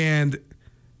 And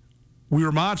we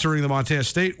were monitoring the Montana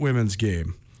State women's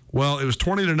game. Well, it was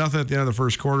 20-0 at the end of the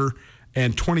first quarter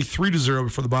and 23-0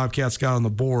 before the Bobcats got on the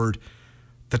board.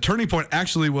 The turning point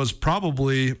actually was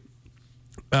probably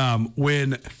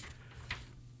when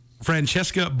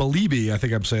Francesca Belibi, I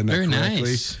think I'm saying that very correctly,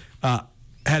 nice.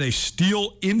 Had a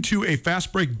steal into a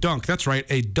fast break dunk. That's right,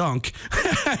 a dunk.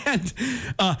 And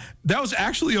that was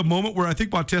actually a moment where I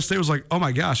think Montana State was like, oh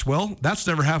my gosh, well, that's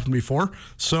never happened before.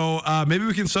 So maybe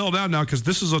we can settle down now because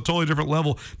this is a totally different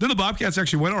level. Then the Bobcats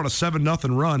actually went on a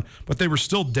 7-0 run, but they were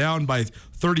still down by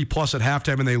 30+ at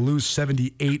halftime, and they lose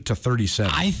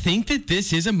 78-37. I think that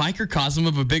this is a microcosm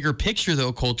of a bigger picture,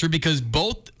 though, Colter, because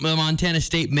both the Montana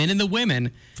State men and the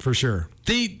women, for sure,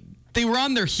 they were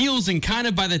on their heels, and kind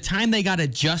of by the time they got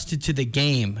adjusted to the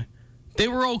game, they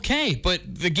were okay.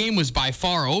 But the game was by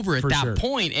far over at that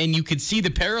point, and you could see the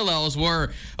parallels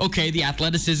where, okay, the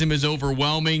athleticism is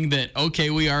overwhelming, that, okay,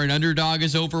 we are an underdog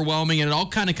is overwhelming, and it all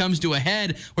kind of comes to a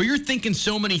head where you're thinking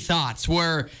so many thoughts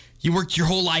where you worked your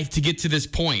whole life to get to this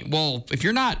point. Well, if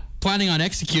you're not planning on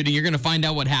executing, you're going to find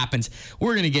out what happens.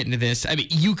 We're going to get into this. I mean,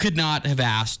 you could not have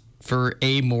asked for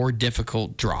a more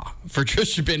difficult draw for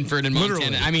Trisha Binford and Montana.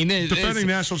 Literally. I mean, defending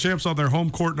national champs on their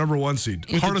home court, #1 seed.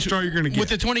 Hardest draw you're going to get. With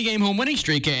the 20-game home winning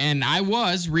streak, and I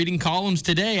was reading columns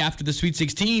today after the Sweet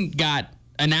 16 got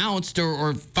announced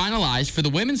or finalized for the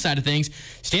women's side of things.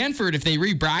 Stanford, if they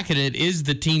re-bracket it, is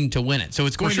the team to win it. So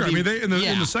it's going to be... I mean,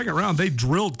 in the second round, they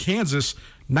drilled Kansas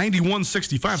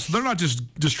 91-65. So they're not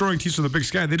just destroying teams from the Big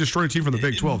Sky. They destroyed a team from the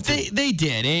Big 12, too. They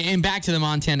did. And back to the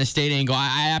Montana State angle,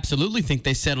 I absolutely think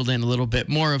they settled in a little bit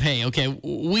more of, hey, okay,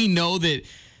 we know that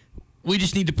we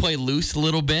just need to play loose a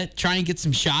little bit, try and get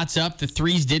some shots up. The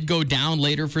threes did go down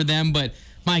later for them, but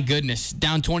my goodness,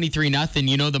 down 23-0,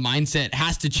 you know the mindset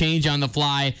has to change on the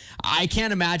fly. I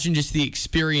can't imagine just the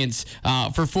experience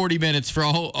for 40 minutes for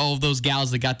all of those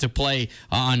gals that got to play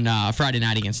on Friday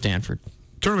night against Stanford.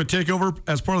 Tournament takeover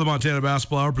as part of the Montana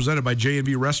Basketball Hour presented by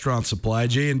J&V Restaurant Supply.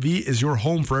 J&V is your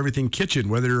home for everything kitchen.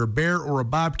 Whether you're a Bear or a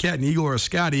Bobcat, an Eagle or a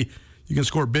Scotty, you can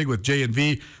score big with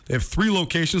J&V. They have 3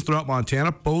 locations throughout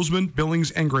Montana, Bozeman, Billings,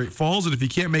 and Great Falls. And if you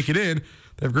can't make it in,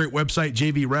 they have a great website,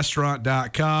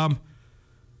 jvrestaurant.com.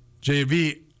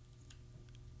 J&V,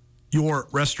 your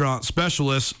restaurant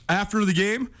specialists. After the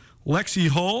game, Lexi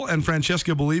Hull and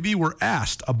Francesca Belibi were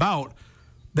asked about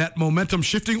that momentum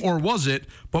shifting, or was it,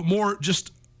 but more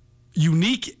just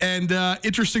unique and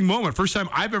interesting moment. First time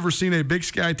I've ever seen a Big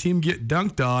Sky team get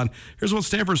dunked on. Here's what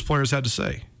Stanford's players had to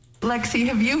say. Lexi,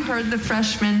 have you heard the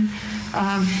freshmen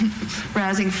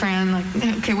razzing Fran, like,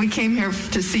 okay, we came here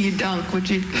to see you dunk. Would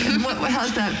you?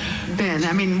 How's that been?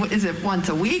 I mean, is it once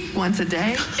a week, once a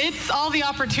day? It's all the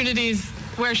opportunities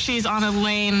where she's on a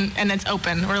lane and it's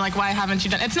open. We're like, why haven't you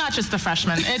done? It's not just the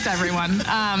freshmen, it's everyone.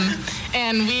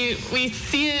 And we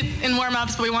see it in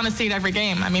warm-ups, but we want to see it every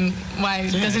game. I mean, why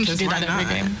doesn't she do that every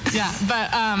game? Yeah,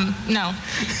 but no,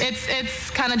 it's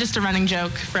kind of just a running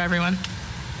joke for everyone.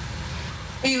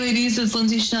 Hey ladies, it's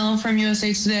Lindsay Schnell from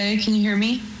USA Today. Can you hear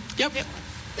me? Yep.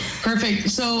 Perfect.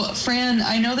 So Fran,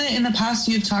 I know that in the past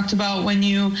you've talked about when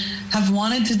you have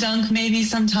wanted to dunk maybe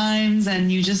sometimes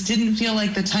and you just didn't feel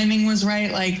like the timing was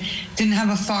right, like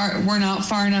weren't out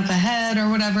far enough ahead or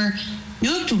whatever.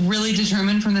 You looked really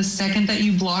determined from the second that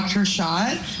you blocked her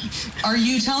shot. Are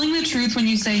you telling the truth when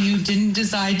you say you didn't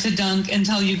decide to dunk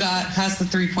until you got past the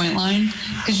 3-point line?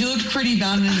 Because you looked pretty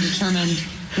bound and determined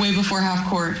way before half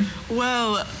court.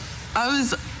 Well, I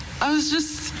was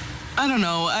just, I don't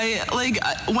know.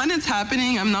 When it's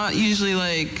happening, I'm not usually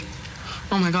like,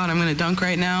 oh my God, I'm gonna dunk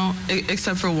right now,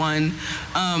 except for one.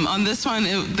 On this one,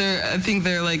 I think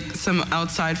there are like some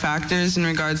outside factors in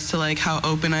regards to like how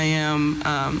open I am,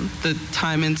 the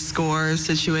time and score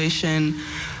situation.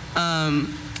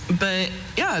 But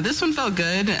yeah, this one felt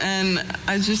good, and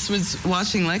I just was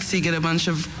watching Lexi get a bunch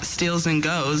of steals and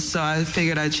goes, so I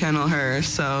figured I'd channel her,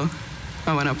 so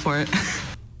I went up for it.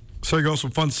 So you go,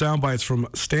 some fun sound bites from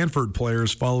Stanford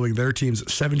players following their team's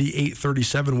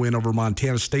 78-37 win over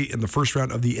Montana State in the first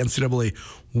round of the NCAA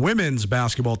Women's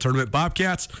Basketball Tournament.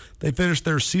 Bobcats, they finished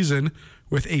their season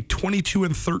with a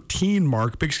 22-13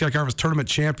 mark. Big Sky Conference Tournament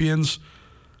champions.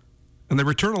 And they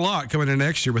return a lot coming in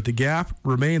next year, but the gap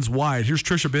remains wide. Here's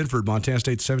Trisha Binford, Montana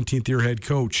State's 17th-year head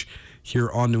coach, here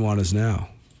on Nuanez Now.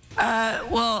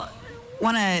 Well,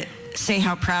 want to say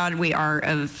how proud we are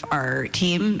of our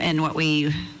team and what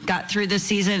we got through this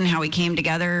season, how we came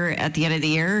together at the end of the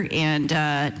year, and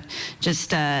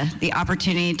just the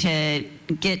opportunity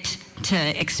to get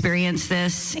to experience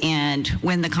this and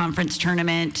win the conference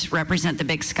tournament, represent the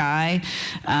Big Sky.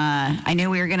 I knew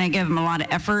we were going to give them a lot of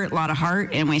effort, a lot of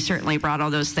heart, and we certainly brought all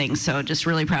those things. So just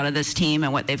really proud of this team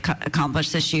and what they've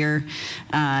accomplished this year.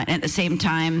 And at the same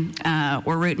time,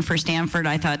 we're rooting for Stanford.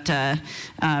 I thought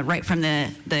right from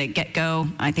the get-go,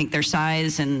 I think their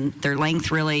size and their length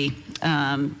really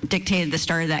dictated the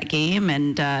start of that game,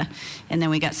 and then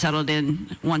we got settled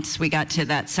in once we got to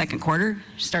that second quarter,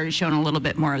 started showing a little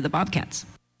bit more of the Bobcats.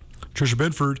 Tricia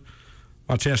Binford,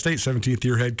 Montana State 17th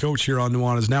year head coach here on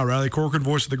Nuanez Now. Riley Corcoran,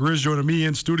 voice of the Grizz, joining me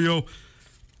in studio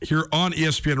here on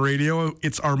ESPN Radio.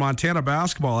 It's our Montana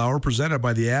Basketball Hour presented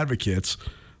by the Advocates.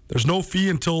 There's no fee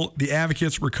until the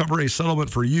Advocates recover a settlement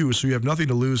for you, so you have nothing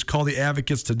to lose. Call the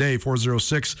Advocates today,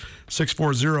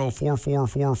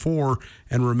 406-640-4444.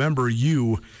 And remember,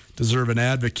 you deserve an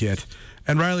advocate.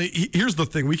 And Riley, here's the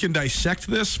thing. We can dissect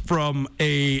this from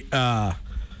a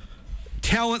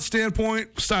talent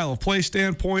standpoint, style of play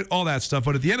standpoint, all that stuff.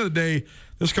 But at the end of the day,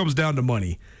 this comes down to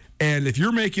money. And if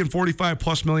you're making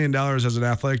 $45+ million as an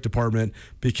athletic department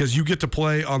because you get to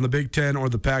play on the Big Ten or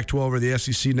the Pac-12 or the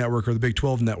SEC network or the Big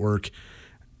 12 network,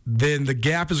 then the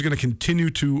gap is going to continue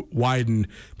to widen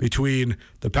between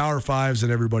the Power Fives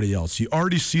and everybody else. You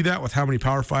already see that with how many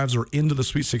Power Fives are into the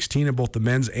Sweet 16 in both the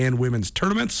men's and women's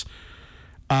tournaments.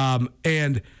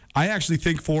 And I actually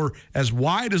think for as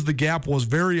wide as the gap was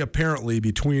very apparently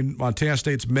between Montana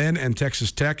State's men and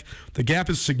Texas Tech, the gap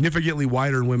is significantly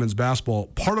wider in women's basketball.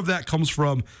 Part of that comes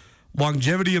from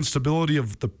longevity and stability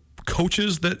of the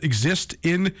coaches that exist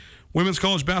in women's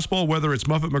college basketball, whether it's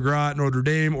Muffet McGraw at Notre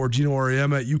Dame or Gino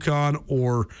Auriemma at UConn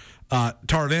or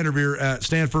Tara Vanderveer at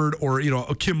Stanford or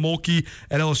Kim Mulkey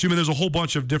at LSU. I mean, there's a whole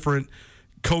bunch of different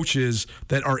coaches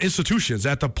that are institutions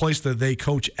at the place that they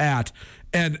coach at.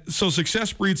 And so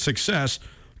success breeds success,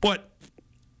 but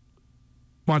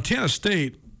Montana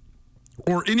State,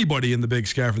 or anybody in the Big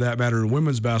Sky for that matter in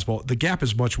women's basketball, the gap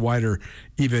is much wider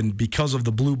even because of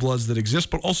the blue bloods that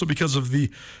exist, but also because of the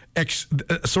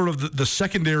the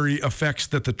secondary effects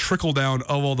that the trickle down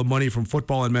of all the money from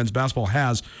football and men's basketball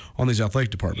has on these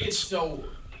athletic departments.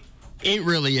 It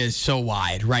really is so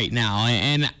wide right now,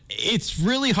 and it's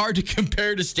really hard to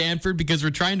compare to Stanford because we're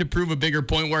trying to prove a bigger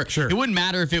point where it wouldn't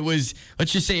matter if it was,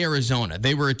 let's just say Arizona.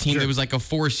 They were a team that was like a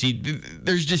 4 seed.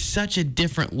 There's just such a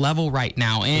different level right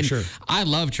now, and I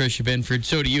love Tricia Binford.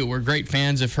 So do you. We're great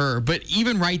fans of her, but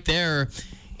even right there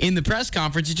in the press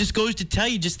conference, it just goes to tell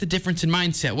you just the difference in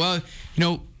mindset. Well,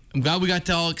 I'm glad we got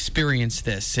to all experience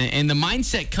this, and the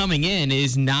mindset coming in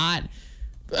is not.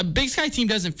 A Big Sky team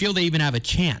doesn't feel they even have a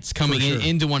chance coming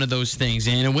into one of those things.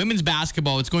 And in women's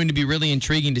basketball, it's going to be really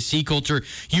intriguing to see, Colter.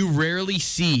 You rarely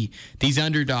see these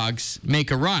underdogs make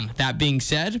a run. That being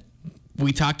said,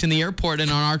 we talked in the airport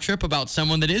and on our trip about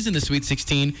someone that is in the Sweet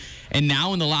 16. And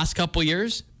now in the last couple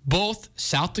years, both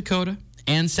South Dakota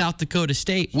and South Dakota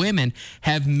State women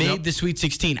have made the Sweet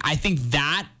 16. I think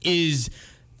that is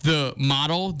the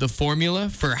model, the formula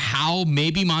for how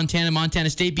maybe Montana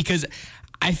State, because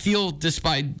I feel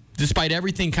despite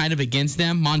everything kind of against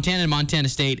them, Montana and Montana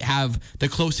State have the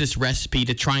closest recipe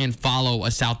to try and follow a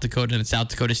South Dakota and a South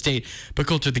Dakota State. But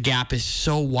Colter, the gap is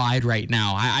so wide right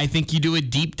now. I think you do a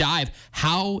deep dive.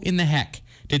 How in the heck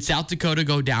did South Dakota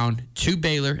go down to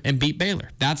Baylor and beat Baylor?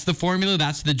 That's the formula.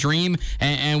 That's the dream.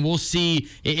 And we'll see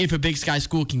if a Big Sky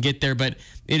school can get there. But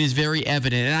it is very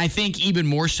evident. And I think even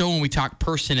more so when we talk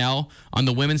personnel on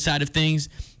the women's side of things,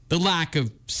 the lack of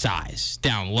size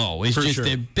down low is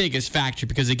the biggest factor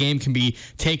because the game can be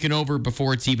taken over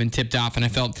before it's even tipped off. And I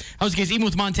felt that was the case even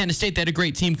with Montana State. They had a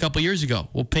great team a couple years ago.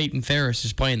 Well, Peyton Ferris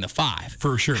is playing the 5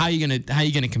 for sure. How are you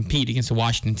gonna compete against a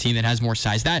Washington team that has more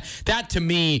size? That to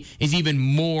me is even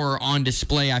more on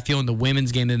display. I feel in the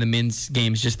women's game than the men's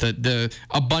game is just the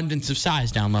abundance of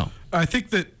size down low. I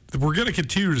think that we're going to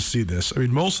continue to see this. I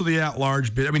mean, most of the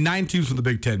at-large bid. 9 teams from the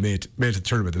Big Ten made it to the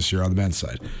tournament this year on the men's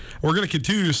side. We're going to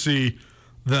continue to see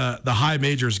the high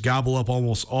majors gobble up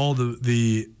almost all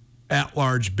the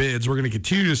at-large bids. We're going to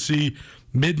continue to see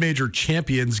mid-major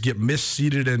champions get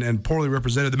misseeded and poorly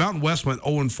represented. The Mountain West went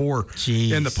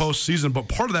 0-4 in the postseason, but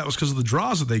part of that was because of the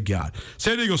draws that they got.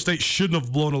 San Diego State shouldn't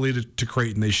have blown a lead to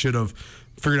Creighton. They should have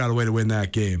figured out a way to win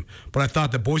that game. But I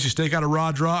thought that Boise State got a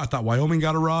raw draw. I thought Wyoming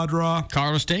got a raw draw.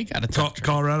 Colorado State got a tough draw.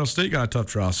 Colorado State got a tough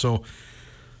draw. So,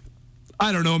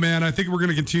 I don't know, man. I think we're going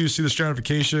to continue to see the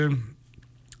stratification.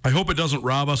 I hope it doesn't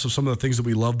rob us of some of the things that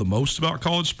we love the most about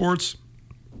college sports,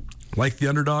 like the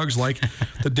underdogs, like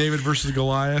the David versus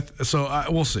Goliath. So,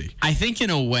 we'll see. I think in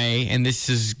a way, and this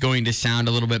is going to sound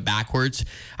a little bit backwards,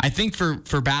 I think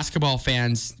for basketball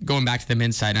fans, going back to the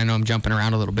men's side, I know I'm jumping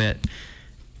around a little bit,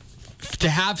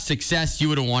 to have success, you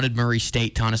would have wanted Murray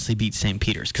State to honestly beat St.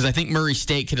 Peter's because I think Murray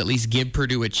State could at least give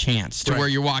Purdue a chance to where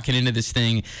you're walking into this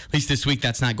thing. At least this week,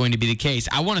 that's not going to be the case.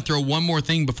 I want to throw one more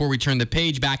thing before we turn the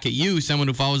page back at you, someone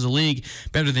who follows the league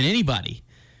better than anybody.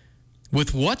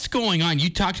 With what's going on,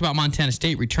 you talked about Montana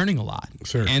State returning a lot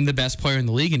and the best player in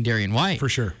the league in Darian White. For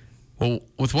sure. Well,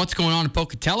 with what's going on in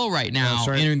Pocatello right now,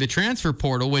 entering the transfer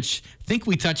portal, which I think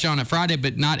we touched on it Friday,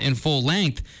 but not in full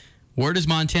length, where does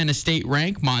Montana State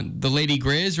rank? The Lady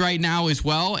Grizz right now as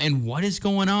well, and what is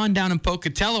going on down in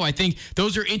Pocatello? I think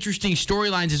those are interesting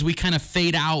storylines as we kind of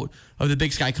fade out of the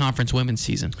Big Sky Conference women's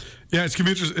season. Yeah, it's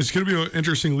gonna be an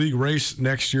interesting league race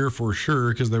next year for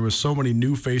sure because there was so many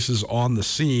new faces on the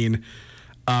scene.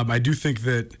 I do think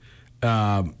that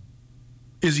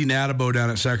Izzy Natabo down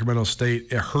at Sacramento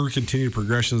State, her continued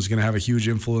progression is going to have a huge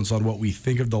influence on what we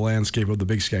think of the landscape of the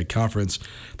Big Sky Conference.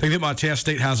 I think that Montana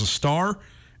State has a star,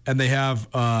 and they have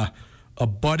a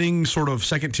budding sort of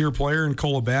second-tier player in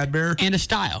Cola Badbear. And a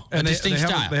style, a distinct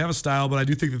style. They have a style, but I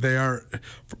do think that they are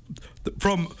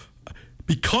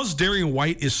because Darian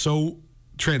White is so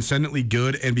transcendently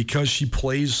good, and because she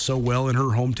plays so well in her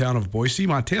hometown of Boise,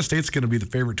 Montana State's going to be the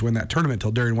favorite to win that tournament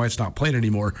until Darian White's not playing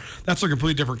anymore. That's a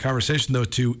completely different conversation, though,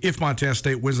 too. If Montana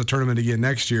State wins the tournament again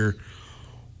next year,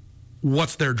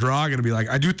 what's their draw going to be like?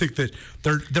 I do think that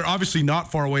they're obviously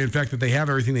not far away. In fact, that they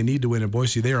have everything they need to win in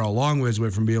Boise. They are a long ways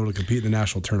away from being able to compete in the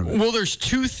national tournament. Well, there's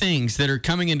two things that are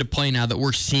coming into play now that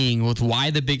we're seeing with why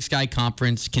the Big Sky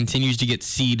Conference continues to get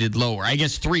seeded lower. I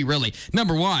guess three, really.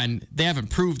 Number one, they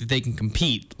haven't proved that they can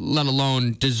compete, let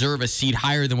alone deserve a seed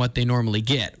higher than what they normally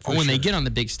get they get on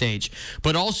the big stage.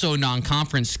 But also,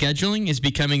 non-conference scheduling is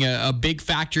becoming a big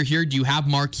factor here. Do you have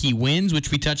marquee wins, which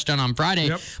we touched on Friday?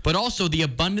 Yep. But also the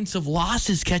abundance of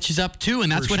losses catches up too, and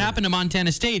that's what happened to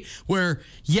Montana State, where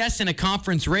yes, in a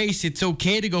conference race it's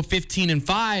okay to go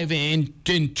 15-5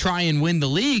 and try and win the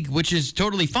league, which is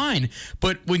totally fine.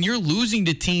 But when you're losing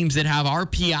to teams that have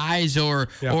RPIs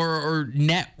or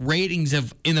net ratings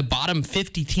of in the bottom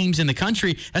 50 teams in the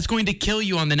country, that's going to kill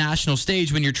you on the national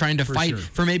stage when you're trying to fight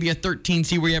for maybe a 13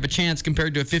 seed where you have a chance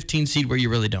compared to a 15 seed where you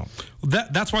really don't.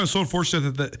 That's why I'm so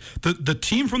unfortunate that the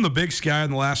team from the Big Sky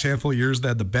in the last handful of years that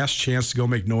had the best chance to go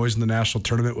make noise in the national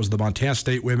tournament was the Montana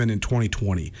State women in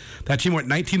 2020. That team went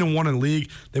 19-1 in league.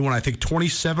 They won, I think,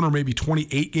 27 or maybe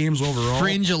 28 games overall.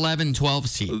 Fringe 11-12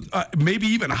 seed. Maybe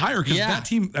even higher because that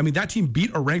team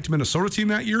beat a ranked Minnesota team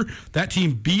that year. That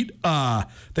team beat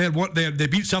they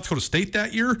beat South Dakota State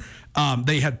that year.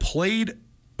 They had played.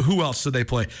 Who else did they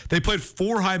play? They played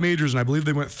 4 high majors, and I believe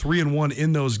they went 3-1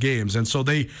 in those games. And so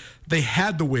they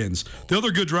had the wins. The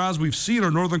other good draws we've seen are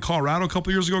Northern Colorado a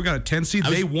couple years ago, got a 10 seed.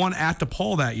 They won at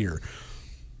DePaul that year.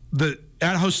 The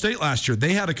Idaho State last year,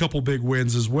 they had a couple big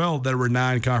wins as well that were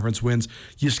 9 conference wins.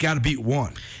 You just got to beat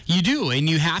one. You do, and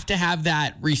you have to have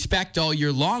that respect all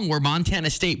year long where Montana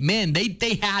State men,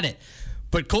 they had it.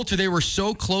 But Colter, they were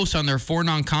so close on their 4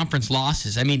 non-conference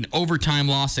losses. I mean, overtime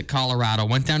loss at Colorado,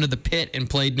 went down to the pit and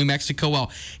played New Mexico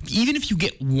well. Even if you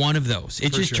get one of those,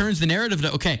 it just turns the narrative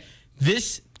to, okay,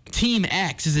 this Team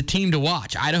X is a team to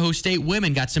watch. Idaho State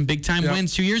women got some big-time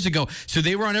wins 2 years ago, so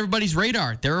they were on everybody's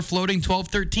radar. They're a floating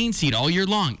 12-13 seed all year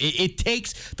long. It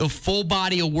takes the full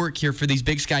body of work here for these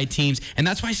Big Sky teams, and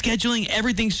that's why scheduling,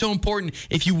 everything's so important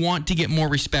if you want to get more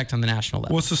respect on the national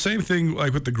level. Well, it's the same thing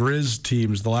like with the Grizz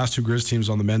teams, the last 2 Grizz teams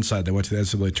on the men's side that went to the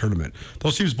NCAA Tournament.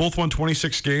 Those teams both won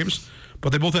 26 games,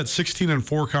 but they both had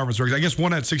 16-4 conference records. I guess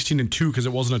one had 16-2 because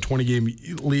it wasn't a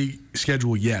 20-game league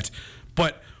schedule yet.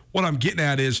 But what I'm getting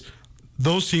at is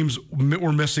those teams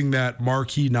were missing that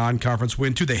marquee non-conference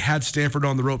win, too. They had Stanford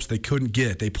on the ropes. They couldn't get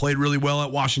it. They played really well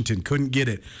at Washington. Couldn't get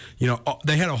it. You know,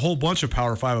 they had a whole bunch of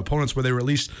Power 5 opponents where they were at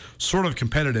least sort of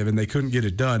competitive, and they couldn't get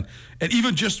it done. And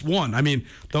even just one. I mean,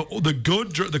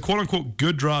 the quote-unquote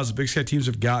good draws the Big Sky teams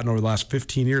have gotten over the last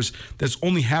 15 years, that's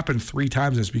only happened 3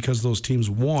 times. It's because those teams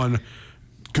won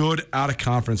good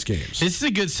out-of-conference games. This is a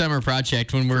good summer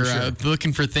project when we're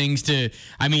looking for things to,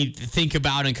 think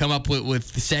about and come up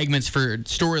with segments for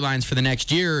storylines for the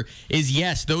next year is,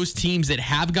 yes, those teams that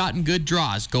have gotten good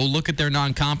draws, go look at their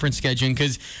non-conference scheduling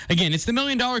because, again, it's the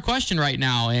million-dollar question right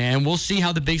now, and we'll see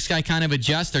how the Big Sky kind of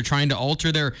adjusts. They're trying to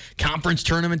alter their conference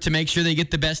tournament to make sure they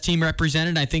get the best team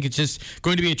represented. I think it's just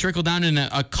going to be a trickle-down and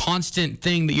a constant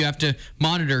thing that you have to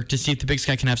monitor to see if the Big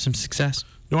Sky can have some success.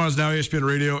 Nuanez now ESPN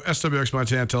Radio, SWX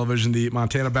Montana Television. The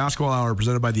Montana Basketball Hour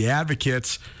presented by the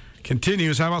Advocates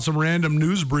continues. How about some random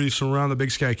news briefs from around the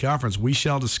Big Sky Conference? We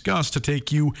shall discuss to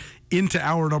take you into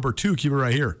hour number 2. Keep it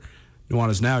right here.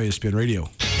 Nuanez now ESPN Radio.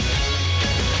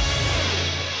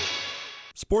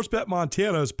 Sportsbet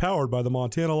Montana is powered by the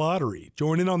Montana Lottery.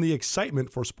 Join in on the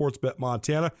excitement for Sportsbet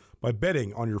Montana by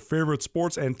betting on your favorite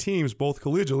sports and teams both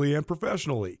collegially and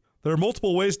professionally. There are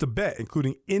multiple ways to bet,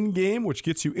 including in-game, which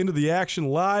gets you into the action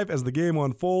live as the game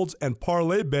unfolds, and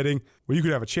parlay betting, where you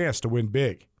could have a chance to win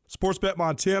big. Sportsbet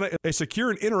Montana is a secure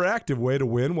and interactive way to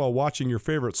win while watching your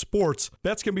favorite sports.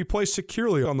 Bets can be placed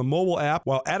securely on the mobile app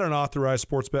while at an authorized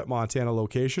Sportsbet Montana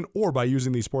location or by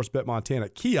using the Sportsbet Montana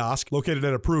kiosk located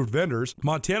at approved vendors.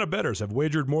 Montana bettors have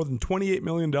wagered more than $28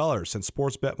 million since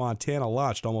Sportsbet Montana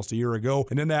launched almost a year ago,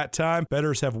 and in that time,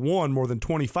 bettors have won more than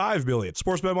 $25 million.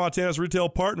 Sportsbet Montana's retail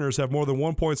partners have more than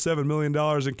 $1.7 million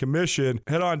in commission.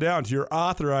 Head on down to your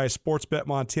authorized Sportsbet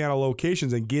Montana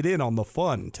locations and get in on the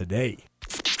fun today.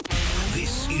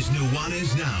 This is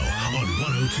Nuanez Now on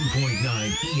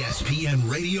 102.9 ESPN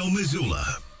Radio Missoula.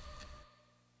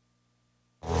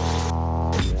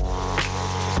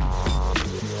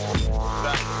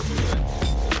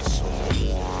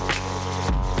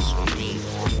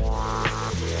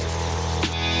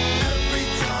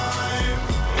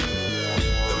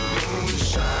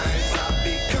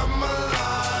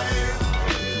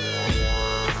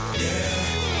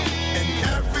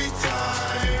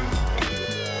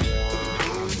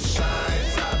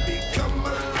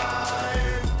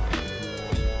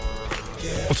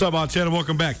 What's up, Montana?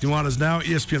 Welcome back. Nuanez Now,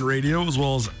 ESPN Radio, as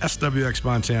well as SWX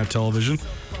Montana Television.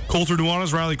 Colter,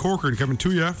 Nuanez, Riley Corcoran coming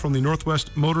to you from the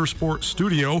Northwest Motorsport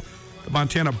Studio. The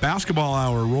Montana Basketball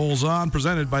Hour rolls on,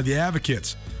 presented by the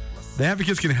Advocates. The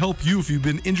Advocates can help you if you've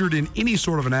been injured in any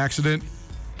sort of an accident.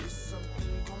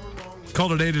 Call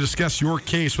today to discuss your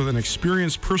case with an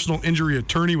experienced personal injury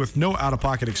attorney with no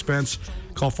out-of-pocket expense.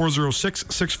 Call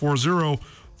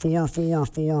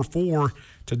 406-640-4444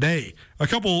 today. A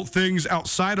couple things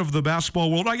outside of the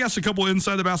basketball world, I guess a couple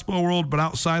inside the basketball world, but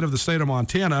outside of the state of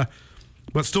Montana,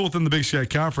 but still within the Big Sky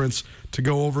Conference to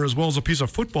go over, as well as a piece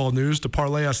of football news to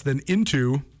parlay us then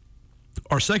into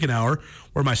our second hour,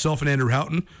 where myself and Andrew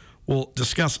Houghton will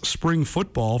discuss spring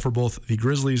football for both the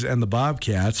Grizzlies and the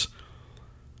Bobcats.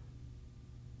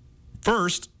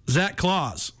 First, Zach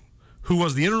Claus, who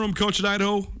was the interim coach at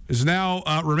Idaho, is now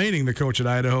remaining the coach at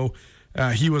Idaho.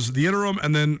 He was the interim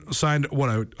and then signed,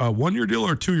 a one-year deal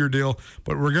or a two-year deal?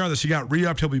 But regardless, he got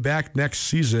re-upped. He'll be back next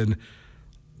season.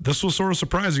 This was sort of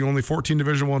surprising. Only 14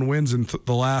 Division I wins in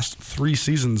the last 3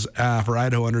 seasons for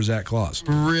Idaho under Zach Claus.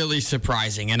 Really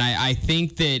surprising. And I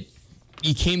think that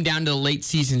he came down to the late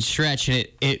season stretch, and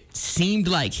it seemed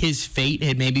like his fate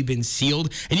had maybe been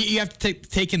sealed. And you have to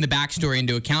take in the backstory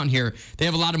into account here. They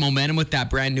have a lot of momentum with that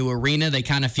brand new arena. They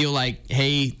kind of feel like,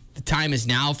 hey, the time is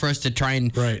now for us to try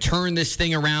and turn this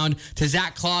thing around. To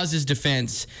Zach Claus's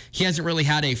defense, he hasn't really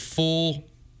had a full,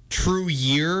 true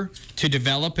year to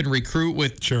develop and recruit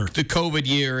with the COVID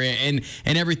year and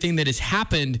everything that has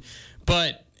happened.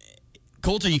 But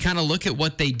Colter, you kind of look at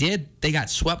what they did. They got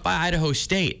swept by Idaho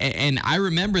State. And I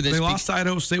remember this. They lost to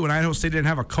Idaho State when Idaho State didn't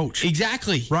have a coach.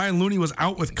 Exactly. Ryan Looney was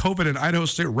out with COVID, and Idaho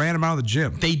State ran him out of the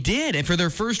gym. They did. And for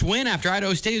their first win after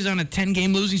Idaho State was on a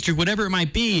 10-game losing streak, whatever it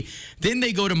might be, then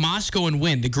they go to Moscow and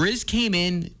win. The Grizz came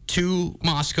in to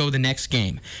Moscow the next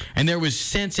game. And there was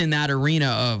sense in that arena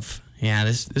of, yeah,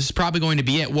 this is probably going to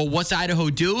be it. Well, what's Idaho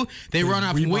do? They run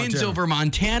off wins over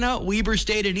Montana, Weber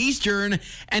State, and Eastern,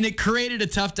 and it created a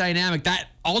tough dynamic. That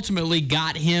ultimately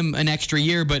got him an extra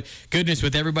year, but goodness,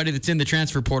 with everybody that's in the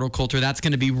transfer portal, Colter, that's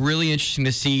going to be really interesting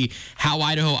to see how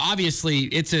Idaho, obviously,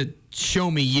 it's a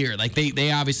show-me year. Like,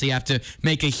 they obviously have to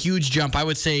make a huge jump. I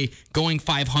would say going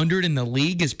 500 in the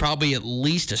league is probably at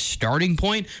least a starting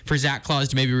point for Zach Claus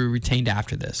to maybe be retained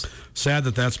after this. Sad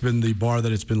that that's been the bar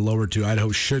that it's been lowered to.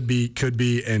 Idaho should be, could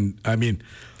be, and I mean,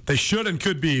 they should and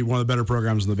could be one of the better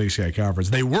programs in the Big Sky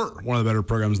Conference. They were one of the better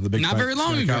programs in the Big Sky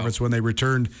Conference when they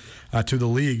returned to the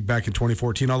league back in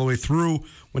 2014, all the way through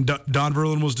when Don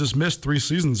Verlin was dismissed 3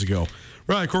 seasons ago.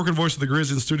 Riley Corcoran, voice of the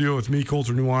Grizz, in studio with me,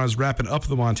 Colter Nuanez, wrapping up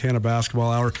the Montana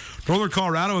Basketball Hour. Northern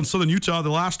Colorado and Southern Utah, the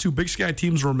last 2 Big Sky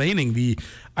teams remaining. The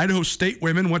Idaho State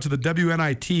women went to the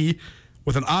WNIT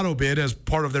with an auto bid as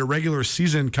part of their regular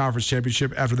season conference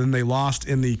championship. After then, they lost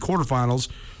in the quarterfinals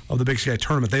of the Big Sky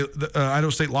Tournament. Idaho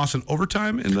State lost in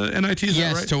overtime in the NIT, is that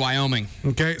right? Yes, to Wyoming.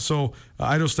 Okay, so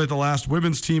Idaho State, the last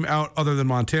women's team out other than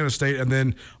Montana State. And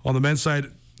then on the men's side,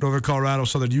 Northern Colorado,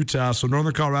 Southern Utah. So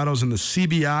Northern Colorado's in the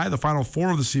CBI, the Final Four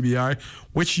of the CBI.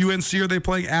 Which UNC are they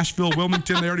playing? Asheville,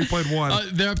 Wilmington? They already played one.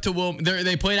 They're up to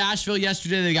They played Asheville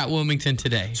yesterday. They got Wilmington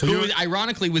today. So who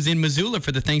ironically was in Missoula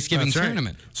for the Thanksgiving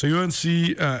tournament. So UNC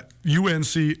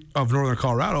of Northern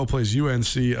Colorado plays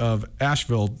UNC of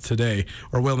Asheville today,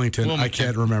 or Wilmington. I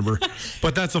can't remember.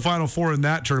 But that's the Final Four in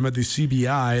that tournament, the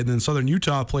CBI. And then Southern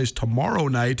Utah plays tomorrow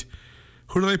night.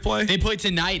 Who do they play? They play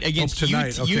tonight against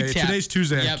tonight. Okay. UTEP. Today's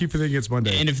Tuesday. Yep. I keep thinking it's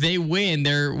Monday. And if they win,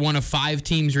 they're one of 5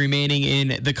 teams remaining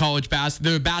in the college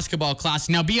basketball class.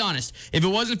 Now, be honest. If it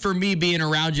wasn't for me being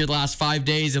around you the last 5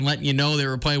 days and letting you know they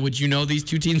were playing, would you know these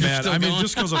 2 teams are still going?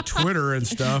 Just because of Twitter and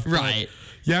stuff. Right.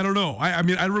 Yeah, I don't know. I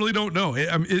mean, I really don't know.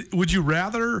 Would you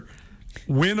rather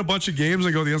win a bunch of games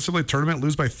and go to the NCAA tournament,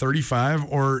 lose by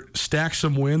 35, or stack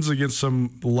some wins against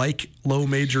some low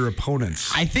major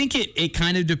opponents? I think it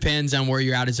kind of depends on where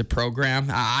you're at as a program.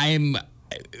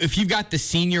 If you've got the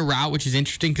senior route, which is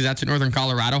interesting because that's what Northern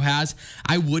Colorado has,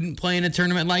 I wouldn't play in a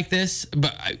tournament like this,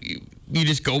 but you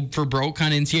just go for broke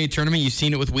kind of NCAA tournament. You've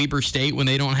seen it with Weber State when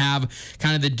they don't have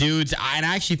kind of the dudes. I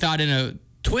actually thought in a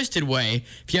twisted way,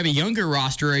 if you have a younger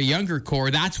roster or a younger core,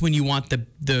 that's when you want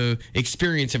the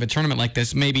experience of a tournament like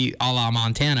this, maybe a la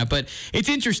Montana. But it's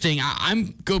interesting.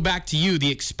 I'm go back to you,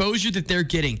 the exposure that they're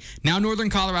getting. Now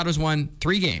Northern Colorado's won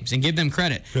 3 games, and give them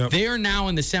credit. Yep. They are now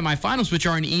in the semifinals, which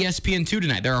are on ESPN2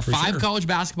 tonight. There are 5 college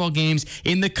basketball games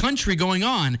in the country going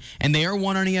on, and they are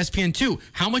one on ESPN2.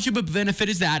 How much of a benefit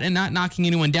is that? And not knocking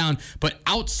anyone down, but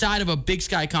outside of a Big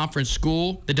Sky Conference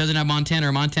school that doesn't have Montana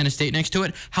or Montana State next to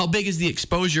it, how big is the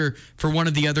exposure for one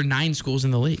of the other 9 schools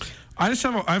in the league? I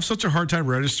have such a hard time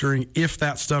registering if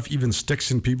that stuff even sticks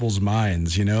in people's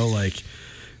minds.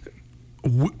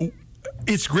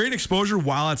 It's great exposure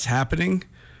while it's happening,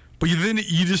 but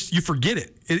you forget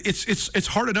it. It's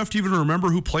hard enough to even remember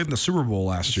who played in the Super Bowl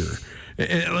last year,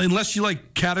 unless you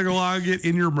catalog it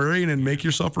in your brain and make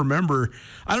yourself remember.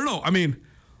 I don't know. I mean,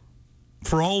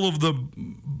 for all of the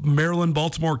Maryland,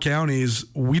 Baltimore counties,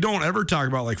 we don't ever talk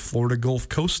about Florida Gulf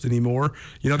Coast anymore.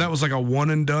 That was a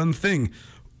one and done thing.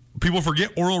 People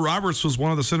forget Oral Roberts was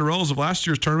one of the Cinderellas of last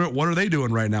year's tournament. What are they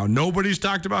doing right now? Nobody's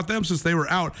talked about them since they were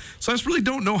out. So I just really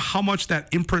don't know how much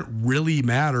that imprint really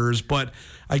matters. But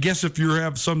I guess if you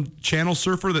have some channel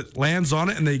surfer that lands on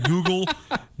it and they Google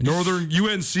Northern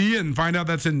UNC and find out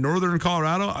that's in Northern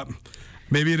Colorado,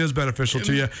 maybe it is beneficial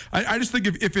to you. I just think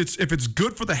if it's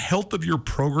good for the health of your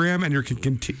program and you're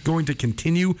going to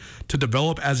continue to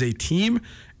develop as a team,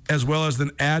 as well as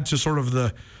then add to sort of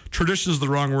the tradition is the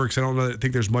wrong word because I don't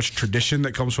think there's much tradition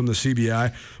that comes from the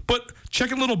CBI. But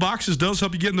checking little boxes does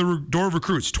help you get in the door of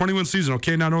recruits. 21 season,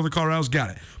 okay, now Northern Colorado's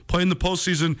got it. Playing the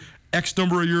postseason X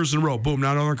number of years in a row. Boom,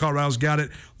 now Northern Colorado's got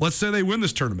it. Let's say they win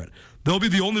this tournament. They'll be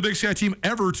the only Big Sky team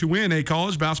ever to win a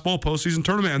college basketball postseason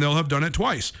tournament, and they'll have done it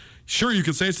twice. Sure, you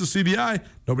could say it's the CBI.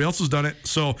 Nobody else has done it.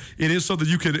 So it is something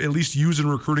you could at least use in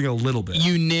recruiting a little bit.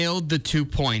 You nailed the 2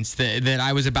 points that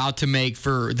I was about to make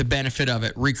for the benefit of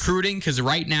it. Recruiting, because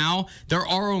right now there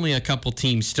are only a couple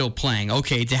teams still playing.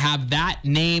 Okay, to have that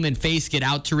name and face get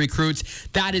out to recruits,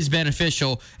 that is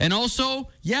beneficial. And also,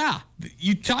 yeah,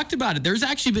 you talked about it. There's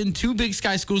actually been 2 Big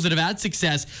Sky schools that have had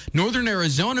success. Northern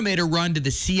Arizona made a run to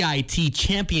the CIT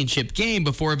championship game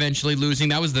before eventually losing.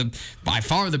 That was by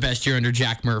far the best year under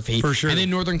Jack Murphy. For sure. And then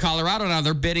Northern Colorado, now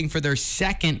they're bidding for their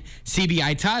 2nd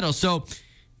CBI title. So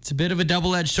it's a bit of a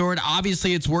double-edged sword.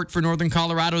 Obviously, it's worked for Northern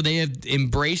Colorado. They have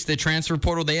embraced the transfer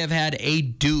portal. They have had a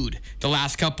dude the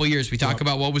last couple of years. We talk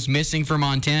about what was missing for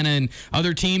Montana and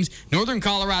other teams. Northern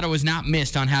Colorado has not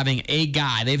missed on having a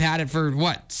guy. They've had it for,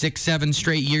 6-7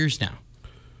 straight years now.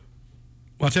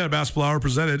 Montana Basketball Hour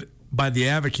presented by the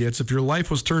Advocates. If your life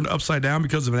was turned upside down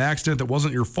because of an accident that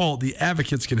wasn't your fault, the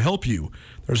Advocates can help you.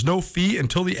 There's no fee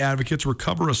until the Advocates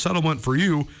recover a settlement for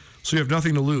you, so you have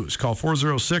nothing to lose. Call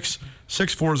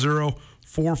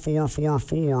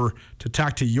 406-640-4444 to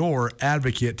talk to your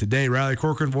advocate today. Riley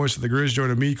Corcoran, voice of the Grizz,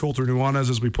 joining me, Colter Nuanez,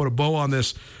 as we put a bow on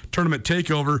this tournament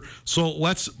takeover. So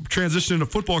let's transition into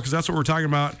football because that's what we're talking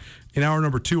about in hour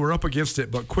number 2. We're up against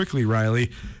it, but quickly,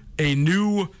 Riley. A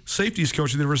new safeties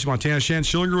coach at the University of Montana, Shan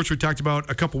Schillinger, which we talked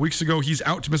about a couple weeks ago. He's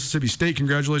out to Mississippi State.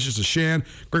 Congratulations to Shan.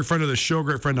 Great friend of the show,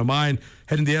 great friend of mine.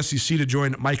 Heading to the SEC to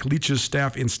join Mike Leach's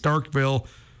staff in Starkville.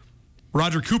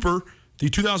 Roger Cooper, the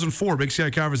 2004 Big Sky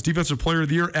Conference Defensive Player of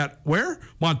the Year at where?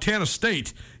 Montana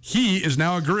State. He is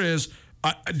now a Grizz.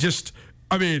 A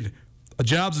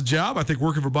job's a job. I think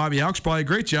working for Bobby Houck's probably a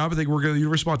great job. I think working at the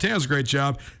University of Montana is a great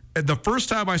job. The first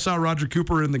time I saw Roger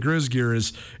Cooper in the Grizz gear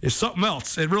is something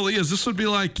else. It really is. This would be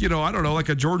like, like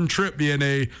a Jordan Tripp being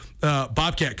a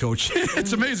Bobcat coach.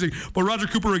 It's amazing. But Roger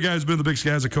Cooper, a guy who's been in the Big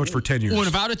Sky as a coach for 10 years. Well,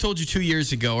 if I would have told you 2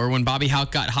 years ago, or when Bobby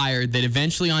Houck got hired, that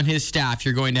eventually on his staff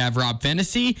you're going to have Rob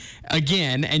Fennessy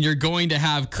again, and you're going to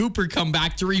have Cooper come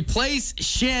back to replace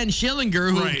Shan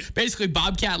Schillinger, who basically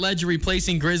Bobcat legend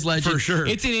replacing Grizz legend. For sure.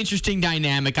 It's an interesting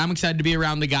dynamic. I'm excited to be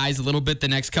around the guys a little bit the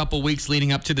next couple weeks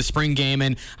leading up to the spring game,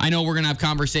 and I know we're going to have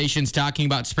conversations talking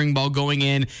about spring ball going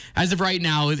in. As of right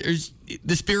now,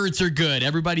 the spirits are good.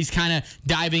 Everybody's kind of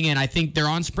diving in. I think they're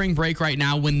on spring break right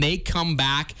now. When they come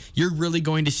back, you're really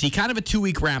going to see kind of a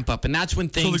 2-week ramp up, and that's when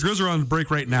things. So the Grizz are on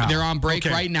break right now. They're on break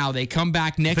right now. They come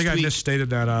back next week. I think I misstated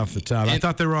that off the top. I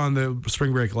thought they were on the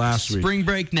spring break last week. Spring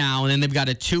break now, and then they've got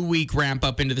a 2-week ramp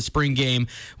up into the spring game,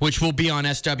 which will be on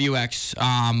SWX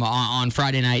on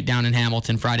Friday night down in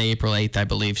Hamilton, Friday, April 8th, I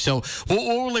believe. So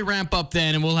we'll really ramp up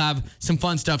then, and we'll have some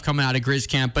fun stuff coming out of Grizz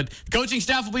camp. But the coaching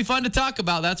staff will be fun to talk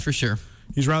about, that's for sure.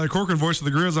 He's Riley Corcoran, voice of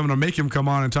the Grizz. I'm going to make him come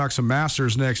on and talk some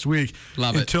Masters next week.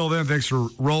 Love it. Until then, thanks for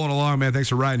rolling along, man. Thanks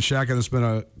for riding shotgun. It's been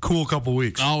a cool couple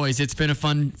weeks. Always. It's been a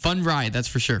fun ride, that's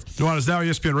for sure. Nuanez Now,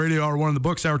 ESPN Radio, Hour 1 in the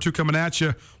books, Hour 2 coming at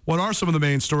you. What are some of the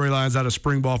main storylines out of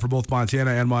spring ball for both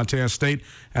Montana and Montana State?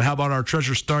 And how about our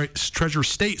Treasure State,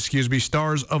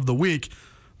 Stars of the Week?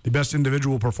 The best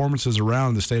individual performances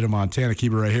around the state of Montana.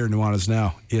 Keep it right here. Nuanez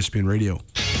Now, ESPN Radio.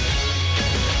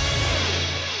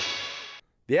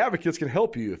 The Advocates can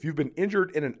help you if you've been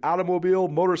injured in an automobile,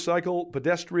 motorcycle,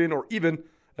 pedestrian, or even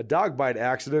a dog bite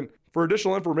accident. For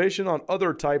additional information on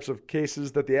other types of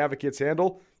cases that the Advocates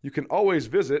handle, you can always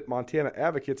visit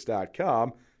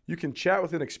MontanaAdvocates.com. You can chat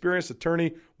with an experienced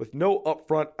attorney with no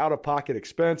upfront out-of-pocket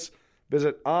expense.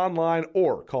 Visit online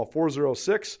or call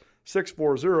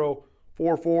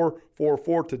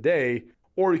 406-640-4444 today,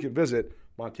 or you can visit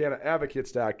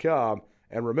MontanaAdvocates.com.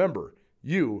 And remember,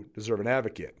 you deserve an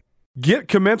advocate. Get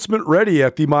commencement ready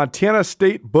at the Montana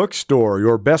State Bookstore,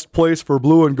 your best place for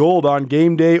blue and gold on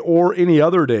game day or any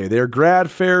other day. Their grad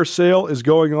fair sale is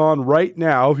going on right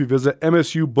now if you visit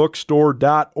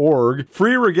msubookstore.org.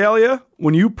 Free regalia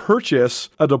when you purchase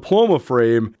a diploma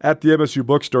frame at the MSU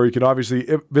Bookstore. You can obviously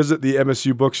visit the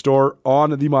MSU Bookstore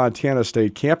on the Montana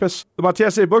State campus. The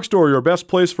Montana State Bookstore, your best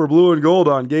place for blue and gold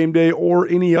on game day or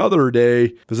any other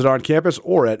day. Visit on campus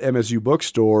or at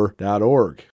msubookstore.org.